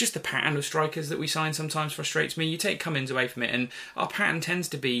it's just the pattern of strikers that we sign sometimes frustrates me. You take Cummins away from it and our pattern tends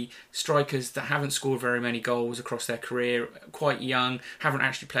to be strikers that haven't scored very many goals across their career, quite young, haven't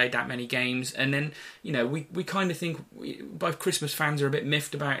actually played that many games, and then we kind of think both Christmas fans are a bit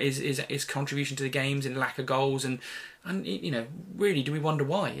miffed about his contribution to the games and lack of goals, and really, do we wonder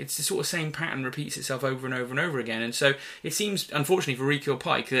why? It's the sort of same pattern repeats itself over and over and over again, and so it seems, unfortunately for Rico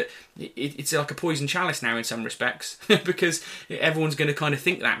Pike, that it's like a poison chalice now in some respects, because everyone's going to kind of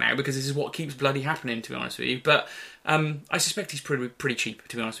think that now, because this is what keeps bloody happening, to be honest with you. But I suspect he's pretty cheap,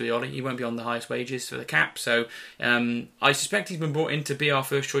 to be honest with you, Ollie. He won't be on the highest wages for the cap, so I suspect he's been brought in to be our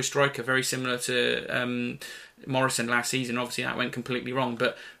first choice striker, very similar to Morrison last season. Obviously that went completely wrong,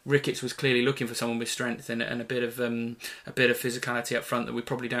 but Ricketts was clearly looking for someone with strength and a bit of physicality up front that we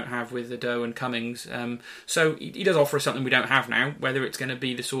probably don't have with Ado and Cummings. So he does offer us something we don't have now. Whether it's going to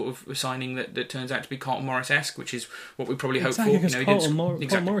be the sort of signing that turns out to be Carlton Morris-esque, which is what we probably hope for. Carlton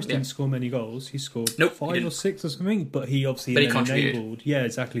Morris didn't score many goals. He scored 5 or 6 or something, but he obviously enabled. Yeah,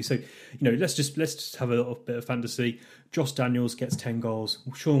 exactly. So let's just have a little bit of fantasy. Josh Daniels gets 10 goals.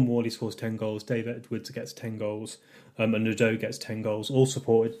 Sean Worley scores 10 goals. Dave Edwards gets 10 goals. And Ado gets 10 goals, all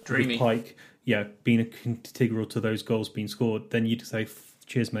supported with Pike, being integral to those goals being scored. Then you'd say,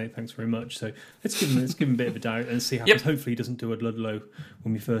 cheers, mate, thanks very much. So let's give him a bit of a doubt and see how happens. Hopefully he doesn't do a Ludlow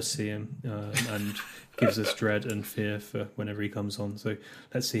when we first see him and gives us dread and fear for whenever he comes on. So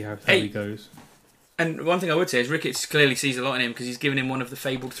let's see how he goes. And one thing I would say is Ricketts clearly sees a lot in him because he's given him one of the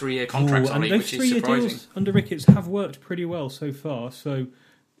fabled 3-year contracts on it, which is surprising. Deals under Ricketts have worked pretty well so far. So,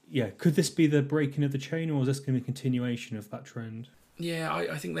 could this be the breaking of the chain, or is this going to be a continuation of that trend? Yeah,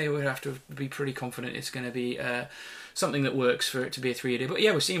 I think they would have to be pretty confident it's going to be something that works for it to be a 3-year deal. But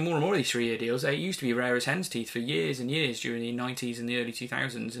we're seeing more and more of these 3-year deals. They used to be rare as hen's teeth for years and years during the 90s and the early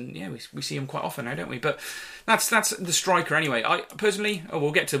 2000s, and we see them quite often now, don't we? But that's the striker anyway. I personally,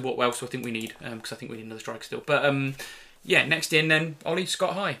 we'll get to what else I think we need, because I think we need another striker still. But next in then, Ollie,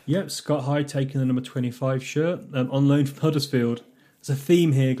 Scott High. Yep, Scott High taking the number 25 shirt on loan from Huddersfield. There's a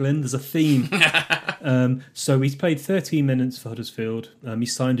theme here, Glenn. There's a theme. So he's played 13 minutes for Huddersfield. He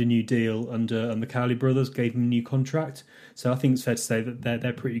signed a new deal under the Cowley brothers, gave him a new contract. So I think it's fair to say that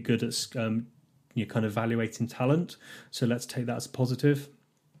they're pretty good at kind of evaluating talent. So let's take that as positive.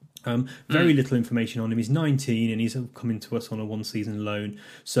 Very little information on him. He's 19 and he's coming to us on a 1-season loan.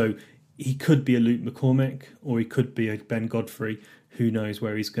 So he could be a Luke McCormick or he could be a Ben Godfrey. Who knows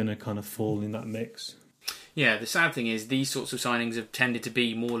where he's going to kind of fall in that mix. Yeah, the sad thing is these sorts of signings have tended to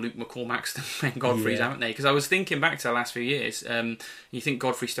be more Luke McCormacks than Ben Godfrey's, haven't they? Because I was thinking back to the last few years, you think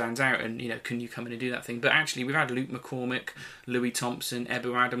Godfrey stands out and, can you come in and do that thing? But actually, we've had Luke McCormick, Louis Thompson,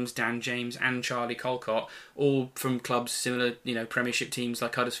 Ebou Adams, Dan James and Charlie Colcott, all from clubs similar, Premiership teams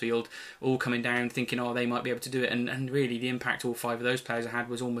like Huddersfield, all coming down thinking, they might be able to do it. And really, the impact all 5 of those players had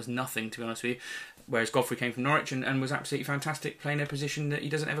was almost nothing, to be honest with you. Whereas Godfrey came from Norwich and was absolutely fantastic playing a position that he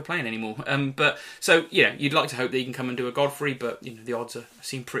doesn't ever play in anymore. You'd like to hope that he can come and do a Godfrey, but the odds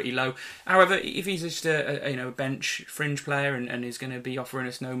seem pretty low. However, if he's just a bench fringe player and is going to be offering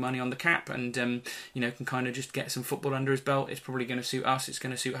us no money on the cap and can kind of just get some football under his belt, it's probably going to suit us. It's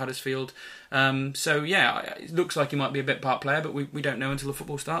going to suit Huddersfield. It looks like he might be a bit part player, but we don't know until the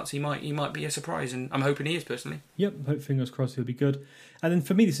football starts. He might be a surprise, and I'm hoping he is personally. Yep, hope fingers crossed he'll be good. And then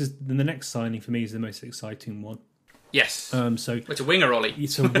for me, the next signing for me is the most exciting one. Yes. So it's a winger, Ollie.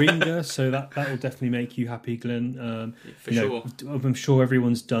 It's a winger, so that will definitely make you happy, Glenn. For sure. I'm sure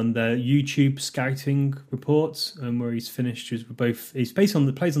everyone's done their YouTube scouting reports, where he's finished. He's plays on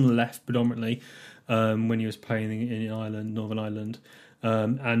the left predominantly when he was playing in Ireland, Northern Ireland.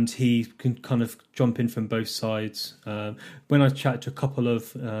 And he can kind of jump in from both sides. When I chatted to a couple of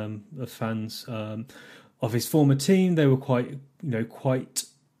fans of his former team, they were quite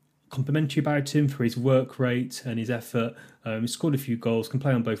complimentary about him for his work rate and his effort. He scored a few goals, can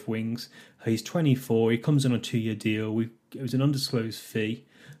play on both wings. He's 24. He comes on a 2-year deal. It was an undisclosed fee.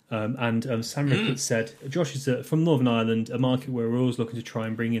 And Sam Ricketts said, Josh is from Northern Ireland, a market where we're always looking to try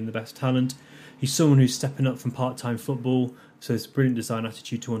and bring in the best talent. He's someone who's stepping up from part-time football, so it's a brilliant design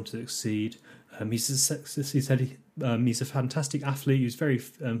attitude to want to succeed. He said he's a fantastic athlete. He's very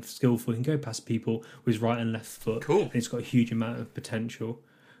skillful. He can go past people with his right and left foot. Cool. And he's got a huge amount of potential.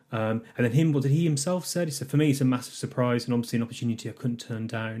 And then what did he himself said? He said, for me, it's a massive surprise and obviously an opportunity I couldn't turn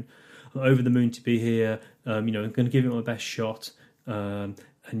down. I'm over the moon to be here. I'm going to give it my best shot.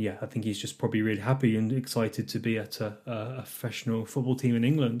 And yeah, I think he's just probably really happy and excited to be at a professional football team in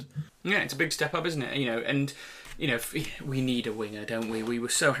England. Yeah, it's a big step up, isn't it? And we need a winger, don't we? We were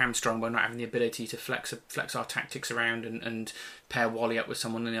so hamstrung by not having the ability to flex our tactics around and pair Wally up with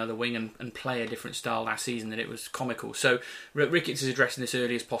someone on the other wing and play a different style last season that it was comical. So Ricketts is addressing this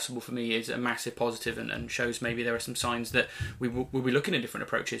early as possible for me is a massive positive and shows maybe there are some signs that we'll be looking at different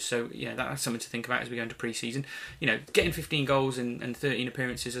approaches. So that's something to think about as we go into pre-season. Getting 15 goals and 13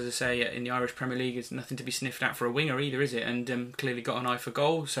 appearances, as I say, in the Irish Premier League is nothing to be sniffed at for a winger either, is it? And clearly got an eye for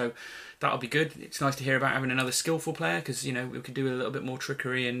goal, so that'll be good. It's nice to hear about having another skillful player because we could do a little bit more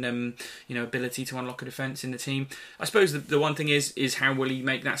trickery and ability to unlock a defence in the team. I suppose the one thing is how will he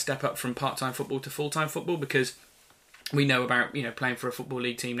make that step up from part-time football to full-time football, because we know about playing for a football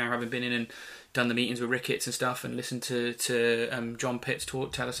league team now, having been in and done the meetings with Ricketts and stuff and listened to John Pitts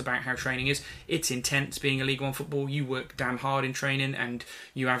tell us about how training is. It's intense being a League One football. You work damn hard in training and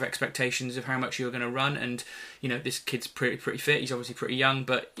you have expectations of how much you're going to run, and this kid's pretty fit. He's obviously pretty young,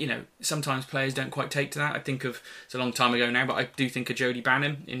 but sometimes players don't quite take to that. I think of, it's a long time ago now, but I do think of Jody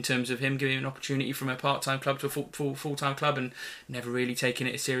Banham in terms of him giving an opportunity from a part-time club to a full-time club and never really taking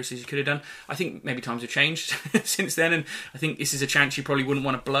it as seriously as he could have done. I think maybe times have changed since then, and I think this is a chance you probably wouldn't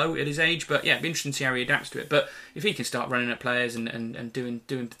want to blow at his age, but yeah, it'd be interesting to see how he adapts to it. But if he can start running at players and doing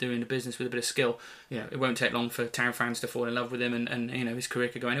the business with a bit of skill, it won't take long for Town fans to fall in love with him, and his career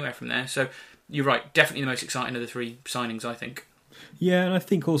could go anywhere from there. So you're right, definitely the most exciting of the three signings, I think. Yeah, and I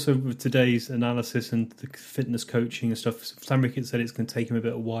think also with today's analysis and the fitness coaching and stuff, Sam Ricketts said it's going to take him a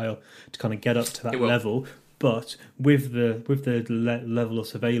bit of a while to kind of get up to that level. But with the level of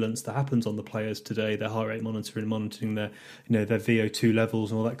surveillance that happens on the players today, their heart rate monitoring their their VO2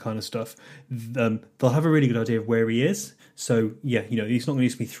 levels and all that kind of stuff, they'll have a really good idea of where he is. So yeah, he's not going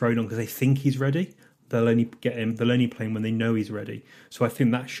to be thrown on because they think he's ready. They'll only play him when they know he's ready. So I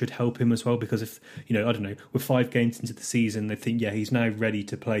think that should help him as well, because if, I don't know, we're 5 games into the season, they think, yeah, he's now ready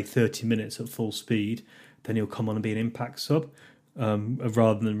to play 30 minutes at full speed, then he'll come on and be an impact sub,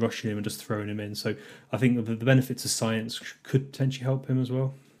 rather than rushing him and just throwing him in. So I think the benefits of science could potentially help him as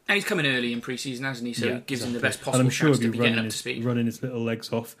well. And he's coming early in pre-season, hasn't he? So yeah, it gives exactly. him the best possible chance to be getting up to speed. Running his little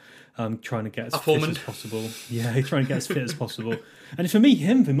legs off, trying to get as fit as possible. Yeah, he's trying to get as fit as possible. And for me,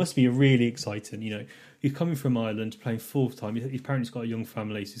 it must be really exciting. He's coming from Ireland, playing full-time. His apparently got a young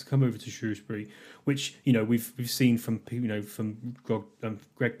family, so he's come over to Shrewsbury, which, we've seen from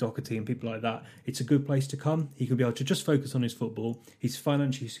Greg Doherty and people like that. It's a good place to come. He could be able to just focus on his football. He's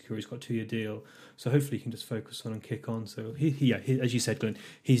financially secure. He's got a 2-year deal. So hopefully he can just focus on and kick on. So, he, as you said, Glenn,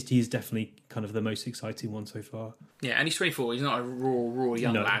 he's definitely kind of the most exciting one so far. Yeah, and he's 24. He's not a raw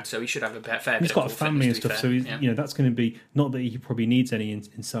young lad, so he should have a fair bit. He's got a family and stuff, so he's, that's going to be, not that he probably needs any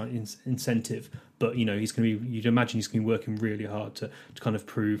incentive, but he's going to be. You'd imagine he's going to be working really hard to kind of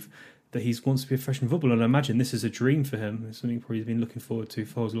prove that he wants to be a professional footballer. And I imagine this is a dream for him. It's something he's probably been looking forward to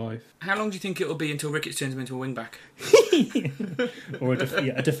for his life. How long do you think it will be until Ricketts turns him into a wing back? Or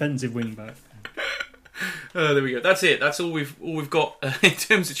a defensive wing back. There we go. That's it. That's all we've got in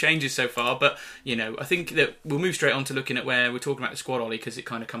terms of changes so far. But I think that we'll move straight on to looking at where we're talking about the squad, Ollie, because it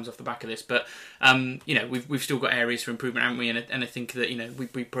kind of comes off the back of this. But we've still got areas for improvement, haven't we? And I think that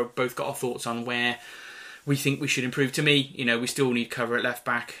we both got our thoughts on where we think we should improve. To me, we still need cover at left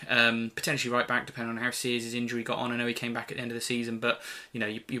back, potentially right back, depending on how Sears' injury got on. I know he came back at the end of the season, but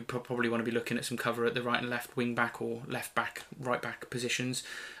you probably want to be looking at some cover at the right and left wing back or left back, right back positions.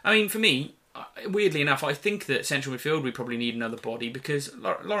 I mean, for me, weirdly enough, I think that central midfield we probably need another body because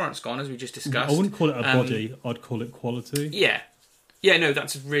Laurent's gone, as we just discussed. I wouldn't call it a body, I'd call it quality. Yeah. Yeah, no,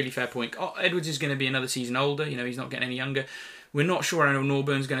 that's a really fair point. Edwards is going to be another season older. He's not getting any younger. We're not sure how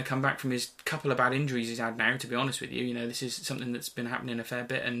Norburn's going to come back from his couple of bad injuries he's had now, to be honest with you. This is something that's been happening a fair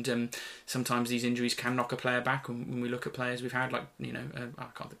bit, and sometimes these injuries can knock a player back. When we look at players we've had,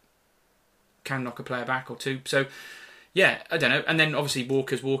 can knock a player back or two. So, yeah, I don't know. And then obviously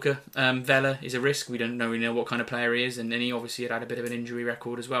Walker's Walker. Vela is a risk. We don't really know what kind of player he is, and then he obviously had a bit of an injury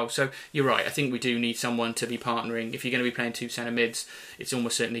record as well. So you're right. I think we do need someone to be partnering. If you're going to be playing two centre mids, it's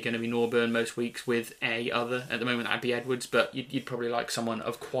almost certainly going to be Norburn most weeks with a other. At the moment, that'd be Edwards, but you'd probably like someone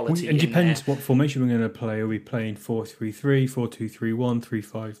of quality. And it depends what formation we're going to play. Are we playing 4-3-3,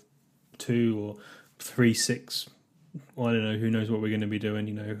 4-2-3-1, 3-5-2, or 3-6? I don't know. Who knows what we're going to be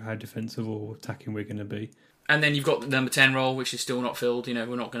doing? How defensive or attacking we're going to be. And then you've got the number 10 role, which is still not filled. We're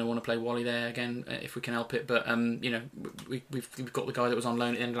not going to want to play Wally there again if we can help it. But we've got the guy that was on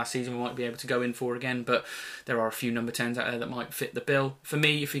loan at the end of last season. We might be able to go in for again. But there are a few number 10s out there that might fit the bill. For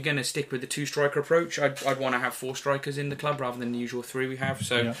me, if you're going to stick with the two-striker approach, I'd want to have 4 strikers in the club rather than the usual 3 we have.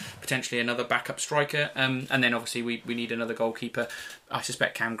 So potentially another backup striker. And then obviously we need another goalkeeper. I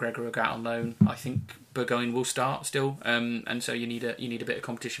suspect Cam Gregor will go out on loan. I think Burgoyne will start still. And so you need a bit of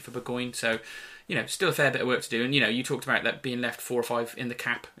competition for Burgoyne. So. Still a fair bit of work to do. And, you talked about that being left 4 or 5 in the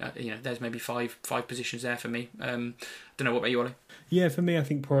cap. There's maybe five positions there for me. Don't know, what about you, Ollie? Yeah, for me, I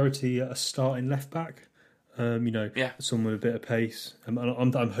think priority a starting left back. Someone with a bit of pace.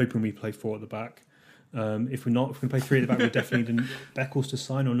 I'm hoping we play 4 at the back. If we play 3 at the back, we definitely need Beckles to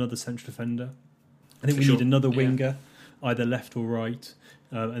sign or another central defender. I think we need another winger, either left or right.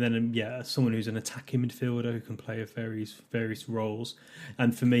 And then, someone who's an attacking midfielder who can play various roles.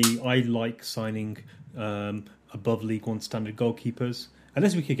 And for me, I like signing above League One standard goalkeepers.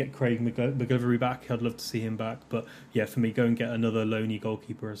 Unless we could get Craig McGillivray back, I'd love to see him back. But yeah, for me, go and get another loney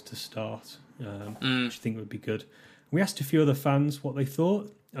goalkeeper as to start, which I think would be good. We asked a few other fans what they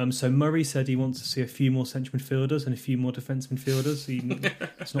thought. So Murray said he wants to see a few more central midfielders and a few more defence midfielders.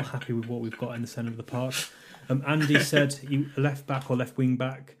 He's not happy with what we've got in the centre of the park. Andy said left back or left wing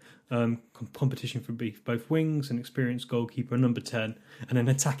back, competition for both wings, an experienced goalkeeper, number 10, and an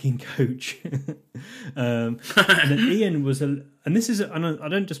attacking coach. And then Ian was and this is, and I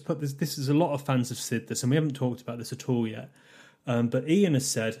don't just put this. This is a lot of fans have said this, and we haven't talked about this at all yet. But Ian has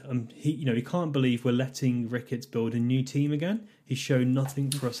said he can't believe we're letting Ricketts build a new team again. He's shown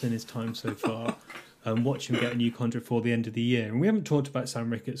nothing for us in his time so far. Watch him get a new contract before the end of the year. And we haven't talked about Sam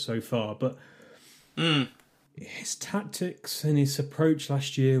Ricketts so far, but his tactics and his approach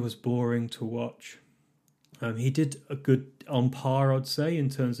last year was boring to watch. He did a good on par, I'd say, in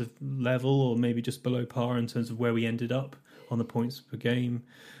terms of level, or maybe just below par in terms of where we ended up on the points per game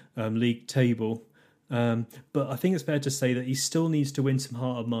league table. But I think it's fair to say that he still needs to win some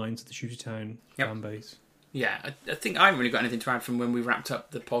heart of minds of the Shooter Town fan base. Yeah, I think I haven't really got anything to add from when we wrapped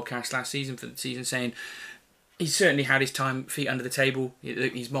up the podcast last season for the season, saying he's certainly had his feet under the table.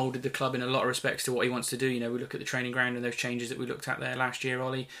 He's moulded the club in a lot of respects to what he wants to do. We look at the training ground and those changes that we looked at there last year,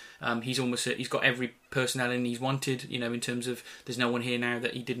 Ollie. He's got every personnel in he's wanted, in terms of there's no one here now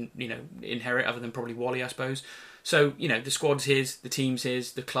that he didn't, inherit other than probably Wally, I suppose. So, the squad's his, the team's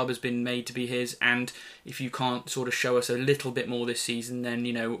his, the club has been made to be his, and if you can't sort of show us a little bit more this season, then,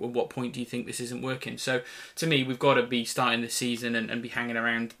 at what point do you think this isn't working? So, to me, we've got to be starting this season and be hanging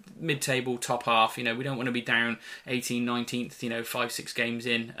around mid-table, top half. We don't want to be down 18th, 19th, 5-6 games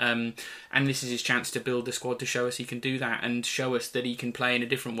in. And this is his chance to build the squad to show us he can do that and show us that he can play in a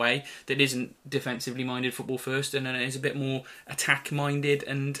different way that isn't defensively minded football first and is a bit more attack minded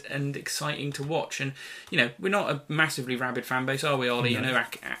and exciting to watch. And, we're not a massively rabid fan base, are we, Ollie? No.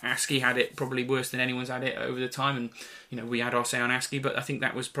 Askey had it probably worse than anyone's had it over the time, and we had our say on Askey, but I think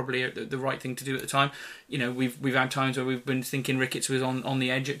that was probably the right thing to do at the time. We've had times where we've been thinking Ricketts was on the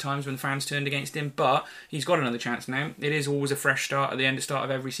edge at times when fans turned against him, but he's got another chance now. It is always a fresh start at the start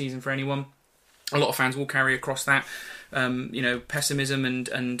of every season for anyone. A lot of fans will carry across that pessimism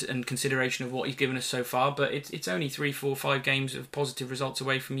and consideration of what he's given us so far, but it's only 3, 4, 5 games of positive results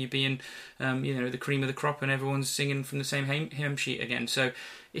away from you being the cream of the crop and everyone's singing from the same hymn sheet again. So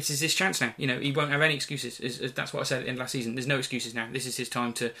it's his chance now. He won't have any excuses. That's what I said at the end of last season. There's no excuses now. This is his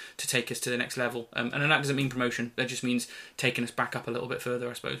time to take us to the next level, and that doesn't mean promotion. That just means taking us back up a little bit further,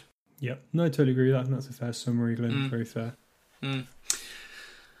 I suppose. Yeah, no, I totally agree with that. And that's a fair summary, Glenn. Very fair.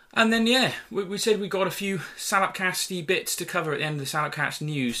 And then, we said we got a few Salopcasty bits to cover at the end of the Salopcast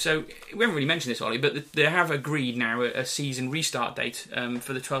news. So, we haven't really mentioned this, Ollie, but they have agreed now a season restart date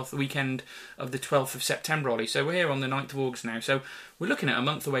for the weekend of the 12th of September, Ollie. So, we're here on the 9th of August now. So, we're looking at a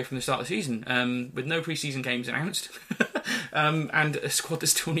month away from the start of the season, with no pre-season games announced, and a squad that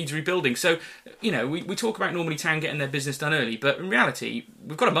still needs rebuilding. So, we talk about normally Town getting their business done early, but in reality,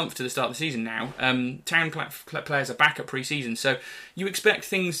 we've got a month to the start of the season now. Town players are back at pre-season, so you expect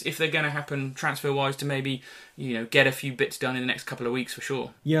things, if they're going to happen transfer-wise, to maybe get a few bits done in the next couple of weeks for sure.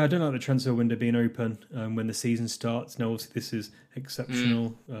 Yeah, I don't like the transfer window being open when the season starts. Now, obviously, this is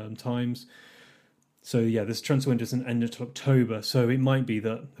exceptional times. So, this transfer window doesn't end until October. So it might be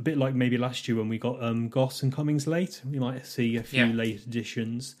that, a bit like maybe last year when we got Goss and Cummings late, we might see a few late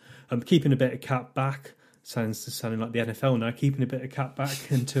additions. Keeping a bit of cap back. Sounding like the NFL now. Keeping a bit of cap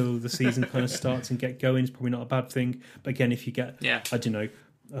back until the season kind of starts and get going is probably not a bad thing. But again, if you get, I don't know,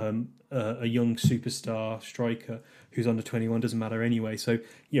 a young superstar striker who's under 21, doesn't matter anyway. So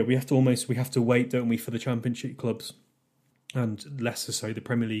we have to wait, don't we, for the Championship clubs and lesser so the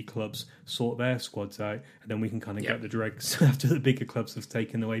Premier League clubs sort their squads out, and then we can kind of get the dregs after the bigger clubs have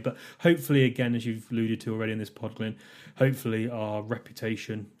taken away. But hopefully, again, as you've alluded to already in this pod, Glenn, hopefully our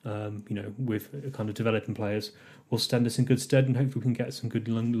reputation, with kind of developing players will stand us in good stead, and hopefully we can get some good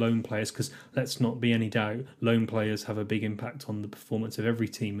loan players, because let's not be any doubt, loan players have a big impact on the performance of every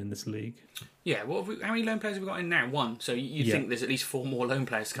team in this league. Yeah, how many loan players have we got in now? 1. So you think there's at least 4 more loan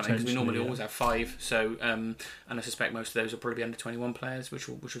players coming, because we normally always have 5. So, and I suspect most of those will probably be under 21 players, which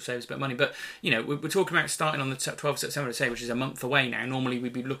will save us a bit of money. But we're talking about starting on the 12th of September, which is a month away now. Normally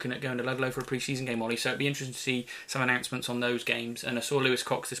we'd be looking at going to Ludlow for a pre-season game, Ollie. So it'd be interesting to see some announcements on those games. And I saw Lewis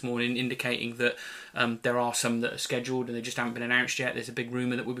Cox this morning indicating that there are some that are scheduled and they just haven't been announced yet. There's a big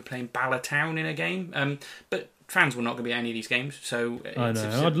rumour that we'll be playing Bala Town in a game, but fans will not going to be at any of these games, so I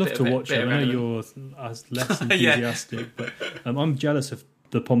know. I'd love to watch it. I know you're less enthusiastic, but I'm jealous of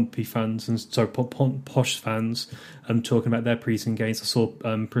the Pompey fans and Posh fans. Talking about their pre-season games. I saw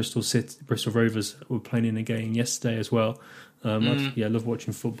Bristol Rovers were playing in a game yesterday as well. I love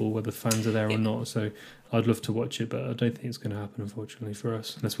watching football, whether fans are there or not. So I'd love to watch it, but I don't think it's going to happen, unfortunately, for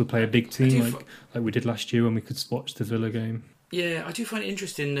us, unless we play a big team like we did last year when we could watch the Villa game. Yeah, I do find it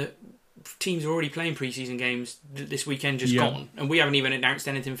interesting that teams are already playing pre-season games this weekend just gone, and we haven't even announced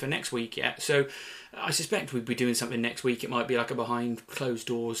anything for next week yet. So I suspect we'd be doing something next week. It might be like a behind closed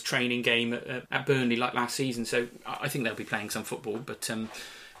doors training game at Burnley like last season. So I think they'll be playing some football, but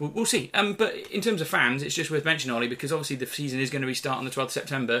we'll see. But in terms of fans, it's just worth mentioning, Ollie, because obviously the season is going to restart on the 12th of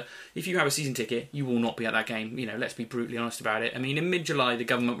September. If you have a season ticket, you will not be at that game. Let's be brutally honest about it. I mean, in mid-July, the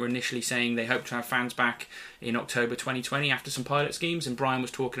government were initially saying they hoped to have fans back in October 2020 after some pilot schemes, and Brian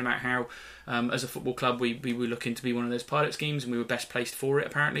was talking about how as a football club we were looking to be one of those pilot schemes, and we were best placed for it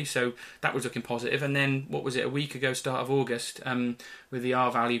apparently, so that was looking positive. And then, what was it, a week ago, start of August, with the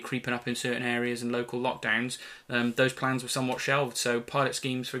R value creeping up in certain areas and local lockdowns, those plans were somewhat shelved. So pilot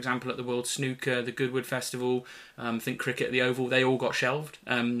schemes, for example, at the World Snooker, the Goodwood Festival, I think cricket at the Oval, they all got shelved,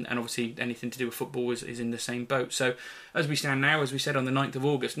 and obviously anything to do with football is in the same boat. So as we stand now, as we said on the 9th of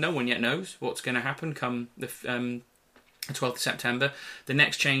August, no one yet knows what's going to happen come the 12th of September. The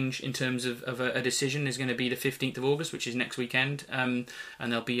next change in terms of a decision is going to be the 15th of August, which is next weekend, and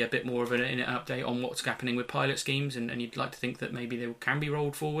there'll be a bit more of an update on what's happening with pilot schemes, and you'd like to think that maybe they can be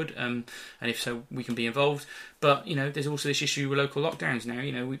rolled forward, and if so, we can be involved. But there's also this issue with local lockdowns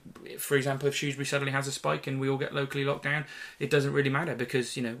now. For example, if Shrewsbury suddenly has a spike and we all get locally locked down, it doesn't really matter,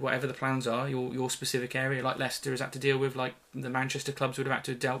 because whatever the plans are, your specific area, like Leicester has had to deal with, like the Manchester clubs would have had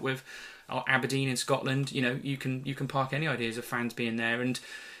to have dealt with, or Aberdeen in Scotland, you can park any ideas of fans being there. And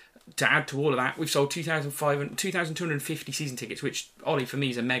to add to all of that, we've sold 2,250 season tickets, which, Ollie, for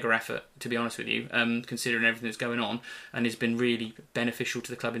me is a mega effort, to be honest with you, considering everything that's going on, and has been really beneficial to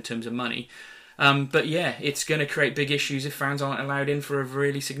the club in terms of money. But yeah, it's going to create big issues if fans aren't allowed in for a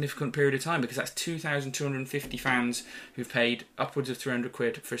really significant period of time, because that's 2,250 fans who've paid upwards of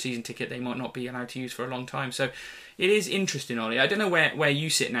 £300 for a season ticket they might not be allowed to use for a long time. So it is interesting, Ollie. I don't know where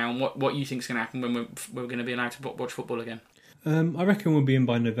you sit now and what you think is going to happen when we're going to be allowed to watch football again. I reckon we'll be in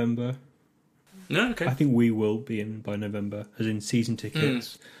by November. No, okay. I think we will be in by November, as in season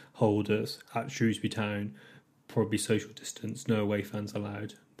tickets, holders at Shrewsbury Town, probably social distance, no away fans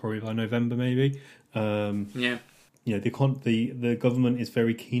allowed. Probably by November, maybe. The government is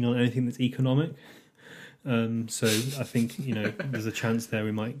very keen on anything that's economic. So I think there's a chance there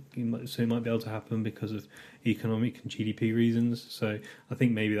it might be able to happen because of economic and GDP reasons. So I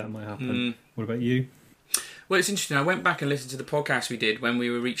think maybe that might happen. What about you? Well, it's interesting. I went back and listened to the podcast we did when we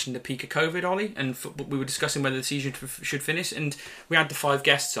were reaching the peak of COVID, Ollie, and we were discussing whether the season should finish. And we had the 5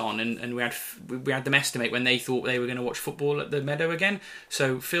 guests on, and we had them estimate when they thought they were going to watch football at the Meadow again.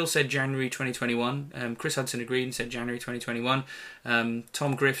 So Phil said January 2021. Chris Hudson agreed and said January 2021.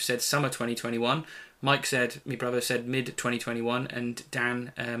 Tom Griff said summer 2021. Mike said, my brother said mid-2021, and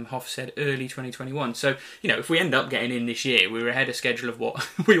Dan Hoff said early 2021. So, if we end up getting in this year, we're ahead of schedule of what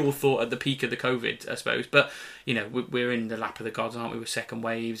we all thought at the peak of the COVID, I suppose. But, we're in the lap of the gods, aren't we, with second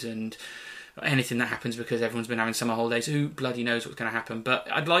waves and anything that happens because everyone's been having summer holidays. Who bloody knows what's going to happen? But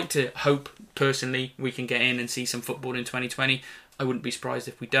I'd like to hope, personally, we can get in and see some football in 2020. I wouldn't be surprised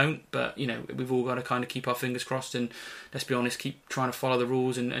if we don't, but we've all got to kind of keep our fingers crossed and, let's be honest, keep trying to follow the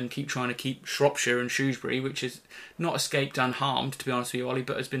rules and keep trying to keep Shropshire and Shrewsbury, which has not escaped unharmed, to be honest with you, Ollie,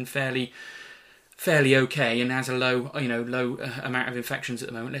 but has been fairly okay and has a low amount of infections at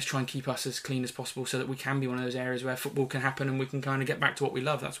the moment. Let's try and keep us as clean as possible so that we can be one of those areas where football can happen and we can kind of get back to what we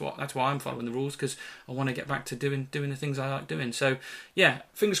love. That's why I'm following the rules, because I want to get back to doing the things I like doing. So yeah,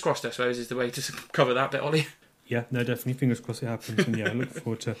 fingers crossed, I suppose, is the way to cover that bit, Ollie. Yeah, no, definitely. Fingers crossed it happens. And yeah, I look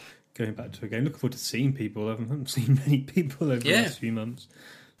forward to going back to a game. Looking forward to seeing people. I haven't seen many people over the last few months.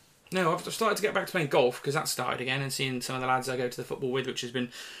 No, I've started to get back to playing golf because that's started again, and seeing some of the lads I go to the football with, which has been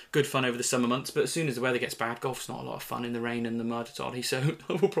good fun over the summer months. But as soon as the weather gets bad, golf's not a lot of fun in the rain and the mud, Ollie, so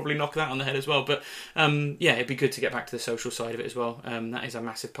we'll probably knock that on the head as well. But yeah, it'd be good to get back to the social side of it as well. That is a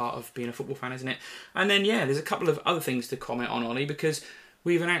massive part of being a football fan, isn't it? And then, yeah, there's a couple of other things to comment on, Ollie, because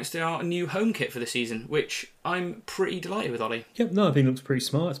we've announced our new home kit for the season, which I'm pretty delighted with, Ollie. Yep, no, I think it looks pretty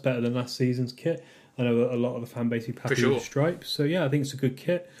smart. It's better than last season's kit. I know a lot of the fan base are happy with the stripes. So yeah, I think it's a good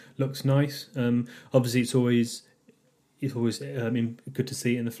kit. Looks nice. Obviously, it's always good to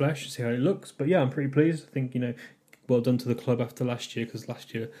see it in the flesh, see how it looks. But yeah, I'm pretty pleased. I think, well done to the club after last year, because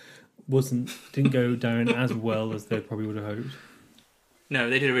last year didn't go down as well as they probably would have hoped. No,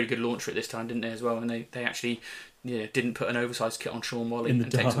 they did a really good launch for it this time, didn't they, as well? And they actually didn't put an oversized kit on Sean Wally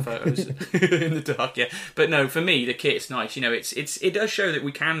and take some photos in the dark. Yeah, but no, for me the kit's nice. It does show that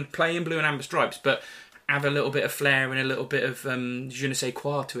we can play in blue and amber stripes, but have a little bit of flair and a little bit of je ne sais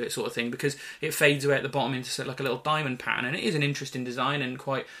quoi to it, sort of thing, because it fades away at the bottom into like a little diamond pattern, and it is an interesting design and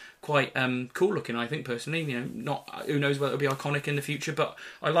quite cool looking, I think, personally. Not who knows whether it'll be iconic in the future, but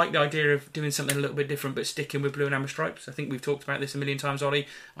I like the idea of doing something a little bit different but sticking with blue and amber stripes. I think we've talked about this a million times, Ollie.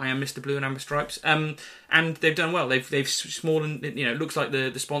 I am Mr. Blue and Amber Stripes, and they've done well. They've smallened. It looks like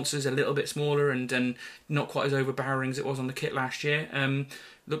the sponsors a little bit smaller and not quite as overpowering as it was on the kit last year.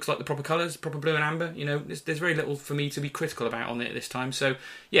 Looks like the proper colours, proper blue and amber. There's very little for me to be critical about on it this time. So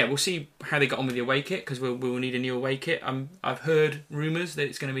yeah, we'll see how they got on with the away kit, because we'll need a new away kit. I've heard rumours that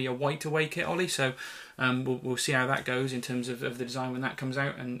it's going to be a white away kit, Ollie. So we'll see how that goes in terms of the design when that comes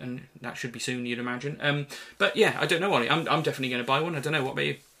out, and that should be soon, you'd imagine. But yeah, I don't know, Ollie. I'm definitely going to buy one. I don't know, what about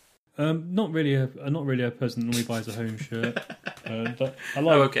you? Not really a person that normally buys a home shirt, but I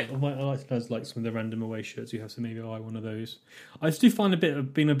like. I like some of the random away shirts you have, so maybe I'll buy one of those. I do find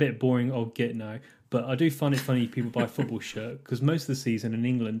being a bit boring old git now, but I do find it funny people buy a football shirt, because most of the season in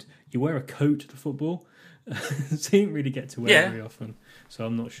England you wear a coat to football, so you don't really get to wear it very often. So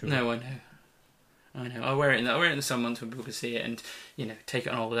I'm not sure. No, I know. I wear it in the summer months when people can see it and, take it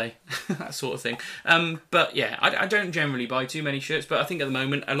on holiday, that sort of thing. But yeah, I don't generally buy too many shirts, but I think at the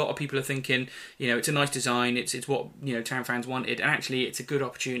moment a lot of people are thinking, it's a nice design, it's what, town fans wanted, and actually it's a good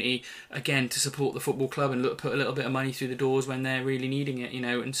opportunity, again, to support the football club and put a little bit of money through the doors when they're really needing it,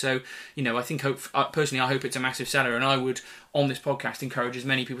 and so, I think personally I hope it's a massive seller, and I would, on this podcast, encourage as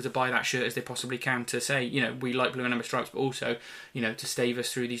many people to buy that shirt as they possibly can, to say, we like blue and amber stripes, but also, to stave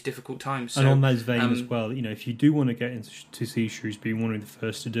us through these difficult times. So, and on those veins as well, if you do want to get to see Shrewsbury, one of the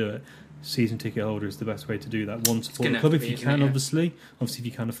first to do it, season ticket holder is the best way to do that. One, support the club if you can, obviously if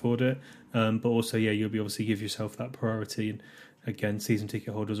you can afford it, but also, you'll be obviously give yourself that priority. And again, season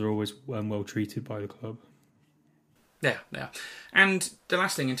ticket holders are always well treated by the club. Yeah. And the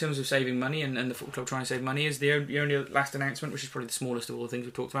last thing, in terms of saving money and the football club trying to save money, is the only last announcement, which is probably the smallest of all the things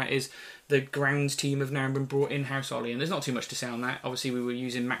we've talked about, is the grounds team have now been brought in-house, Ollie. And there's not too much to say on that. Obviously, we were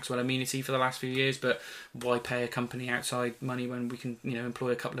using Maxwell Amenity for the last few years, but why pay a company outside money when we can,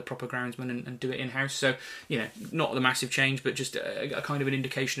 employ a couple of proper groundsmen and do it in-house? So, not the massive change, but just a kind of an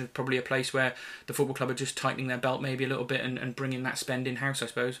indication of probably a place where the football club are just tightening their belt maybe a little bit and bringing that spend in-house, I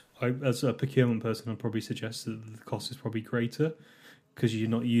suppose. As a procurement person, I'd probably suggest that the cost is probably greater, because you're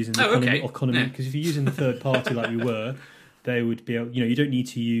not using the economy. Because if you're using the third party like we were, they would be able. You don't need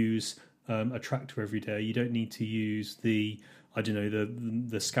to use a tractor every day. You don't need to use the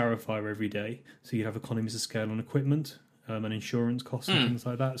scarifier every day. So you have economies of scale on equipment and insurance costs and things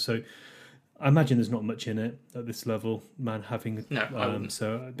like that. So I imagine there's not much in it at this level, man. Having No, I wouldn't.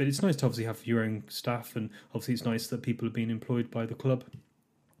 but it's nice to obviously have your own staff, and obviously it's nice that people are being employed by the club.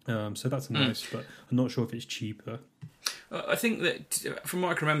 So that's nice, but I'm not sure if it's cheaper. I think that, from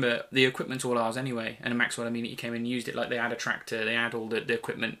what I can remember, the equipment's all ours anyway, and Maxwell Amenity came in and used it. Like, they had a tractor, they had all the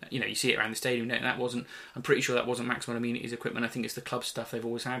equipment, you know, you see it around the stadium, and I'm pretty sure that wasn't Maxwell Amenity's equipment. I think it's the club stuff they've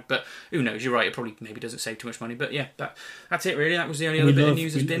always had, but who knows, you're right, it probably maybe doesn't save too much money, but yeah, that's it really. That was the only other bit of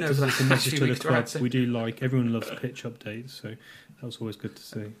news that's been over the last few weeks. We do like, everyone loves pitch updates, so that was always good to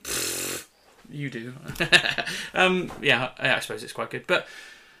see. You do. Yeah, I suppose it's quite good, but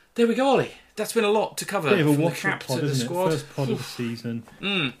there we go, Ollie. That's been a lot to cover. Bit of a from the wash-up caps pod, to the isn't it? squad. First pod of the season.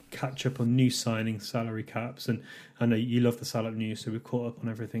 Catch up on new signings, salary caps, and I know you love the salary news, so we've caught up on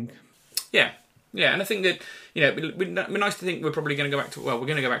everything. Yeah, and I think that, you know, it'd be nice to think we're probably going to go back to, well, we're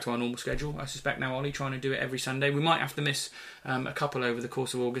going to go back to our normal schedule, I suspect now, Ollie, trying to do it every Sunday. We might have to miss a couple over the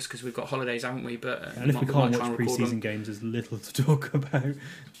course of August because we've got holidays, haven't we? But and if we can't watch pre-season games, there's little to talk about.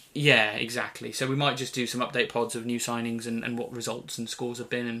 Yeah, exactly. So we might just do some update pods of new signings and what results and scores have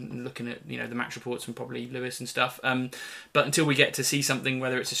been, and looking at, you know, the match reports from probably Lewis and stuff. But until we get to see something,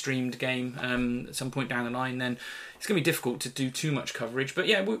 whether it's a streamed game at some point down the line, then it's going to be difficult to do too much coverage. But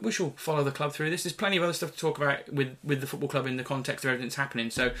yeah, we shall follow the club through this. There's plenty of other stuff to talk about with the football club in the context of everything that's happening.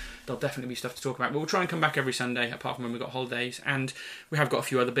 So there'll definitely be stuff to talk about. But we'll try and come back every Sunday, apart from when we've got holidays. And we have got a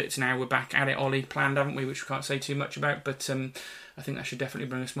few other bits now. We're back at it, Ollie, planned, haven't we? Which we can't say too much about. But I think that should definitely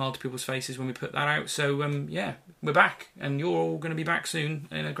bring a smile to people's faces when we put that out. So, yeah, we're back, and you're all going to be back soon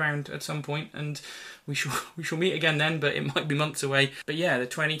in a ground at some point, and we shall meet again then, but it might be months away. But yeah, the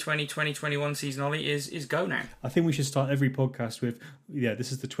 2020-2021 season, Ollie, is go now. I think we should start every podcast with, yeah,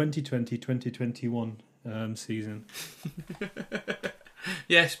 this is the 2020-2021 season.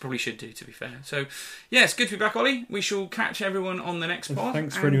 Yes, probably should do, to be fair. So, yeah, it's good to be back, Ollie. We shall catch everyone on the next pod.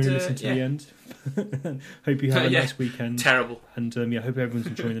 Thanks for anyone who listened to the end. Hope you have a nice weekend. Terrible. And hope everyone's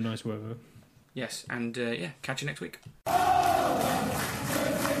enjoying the nice weather. Yes, and catch you next week.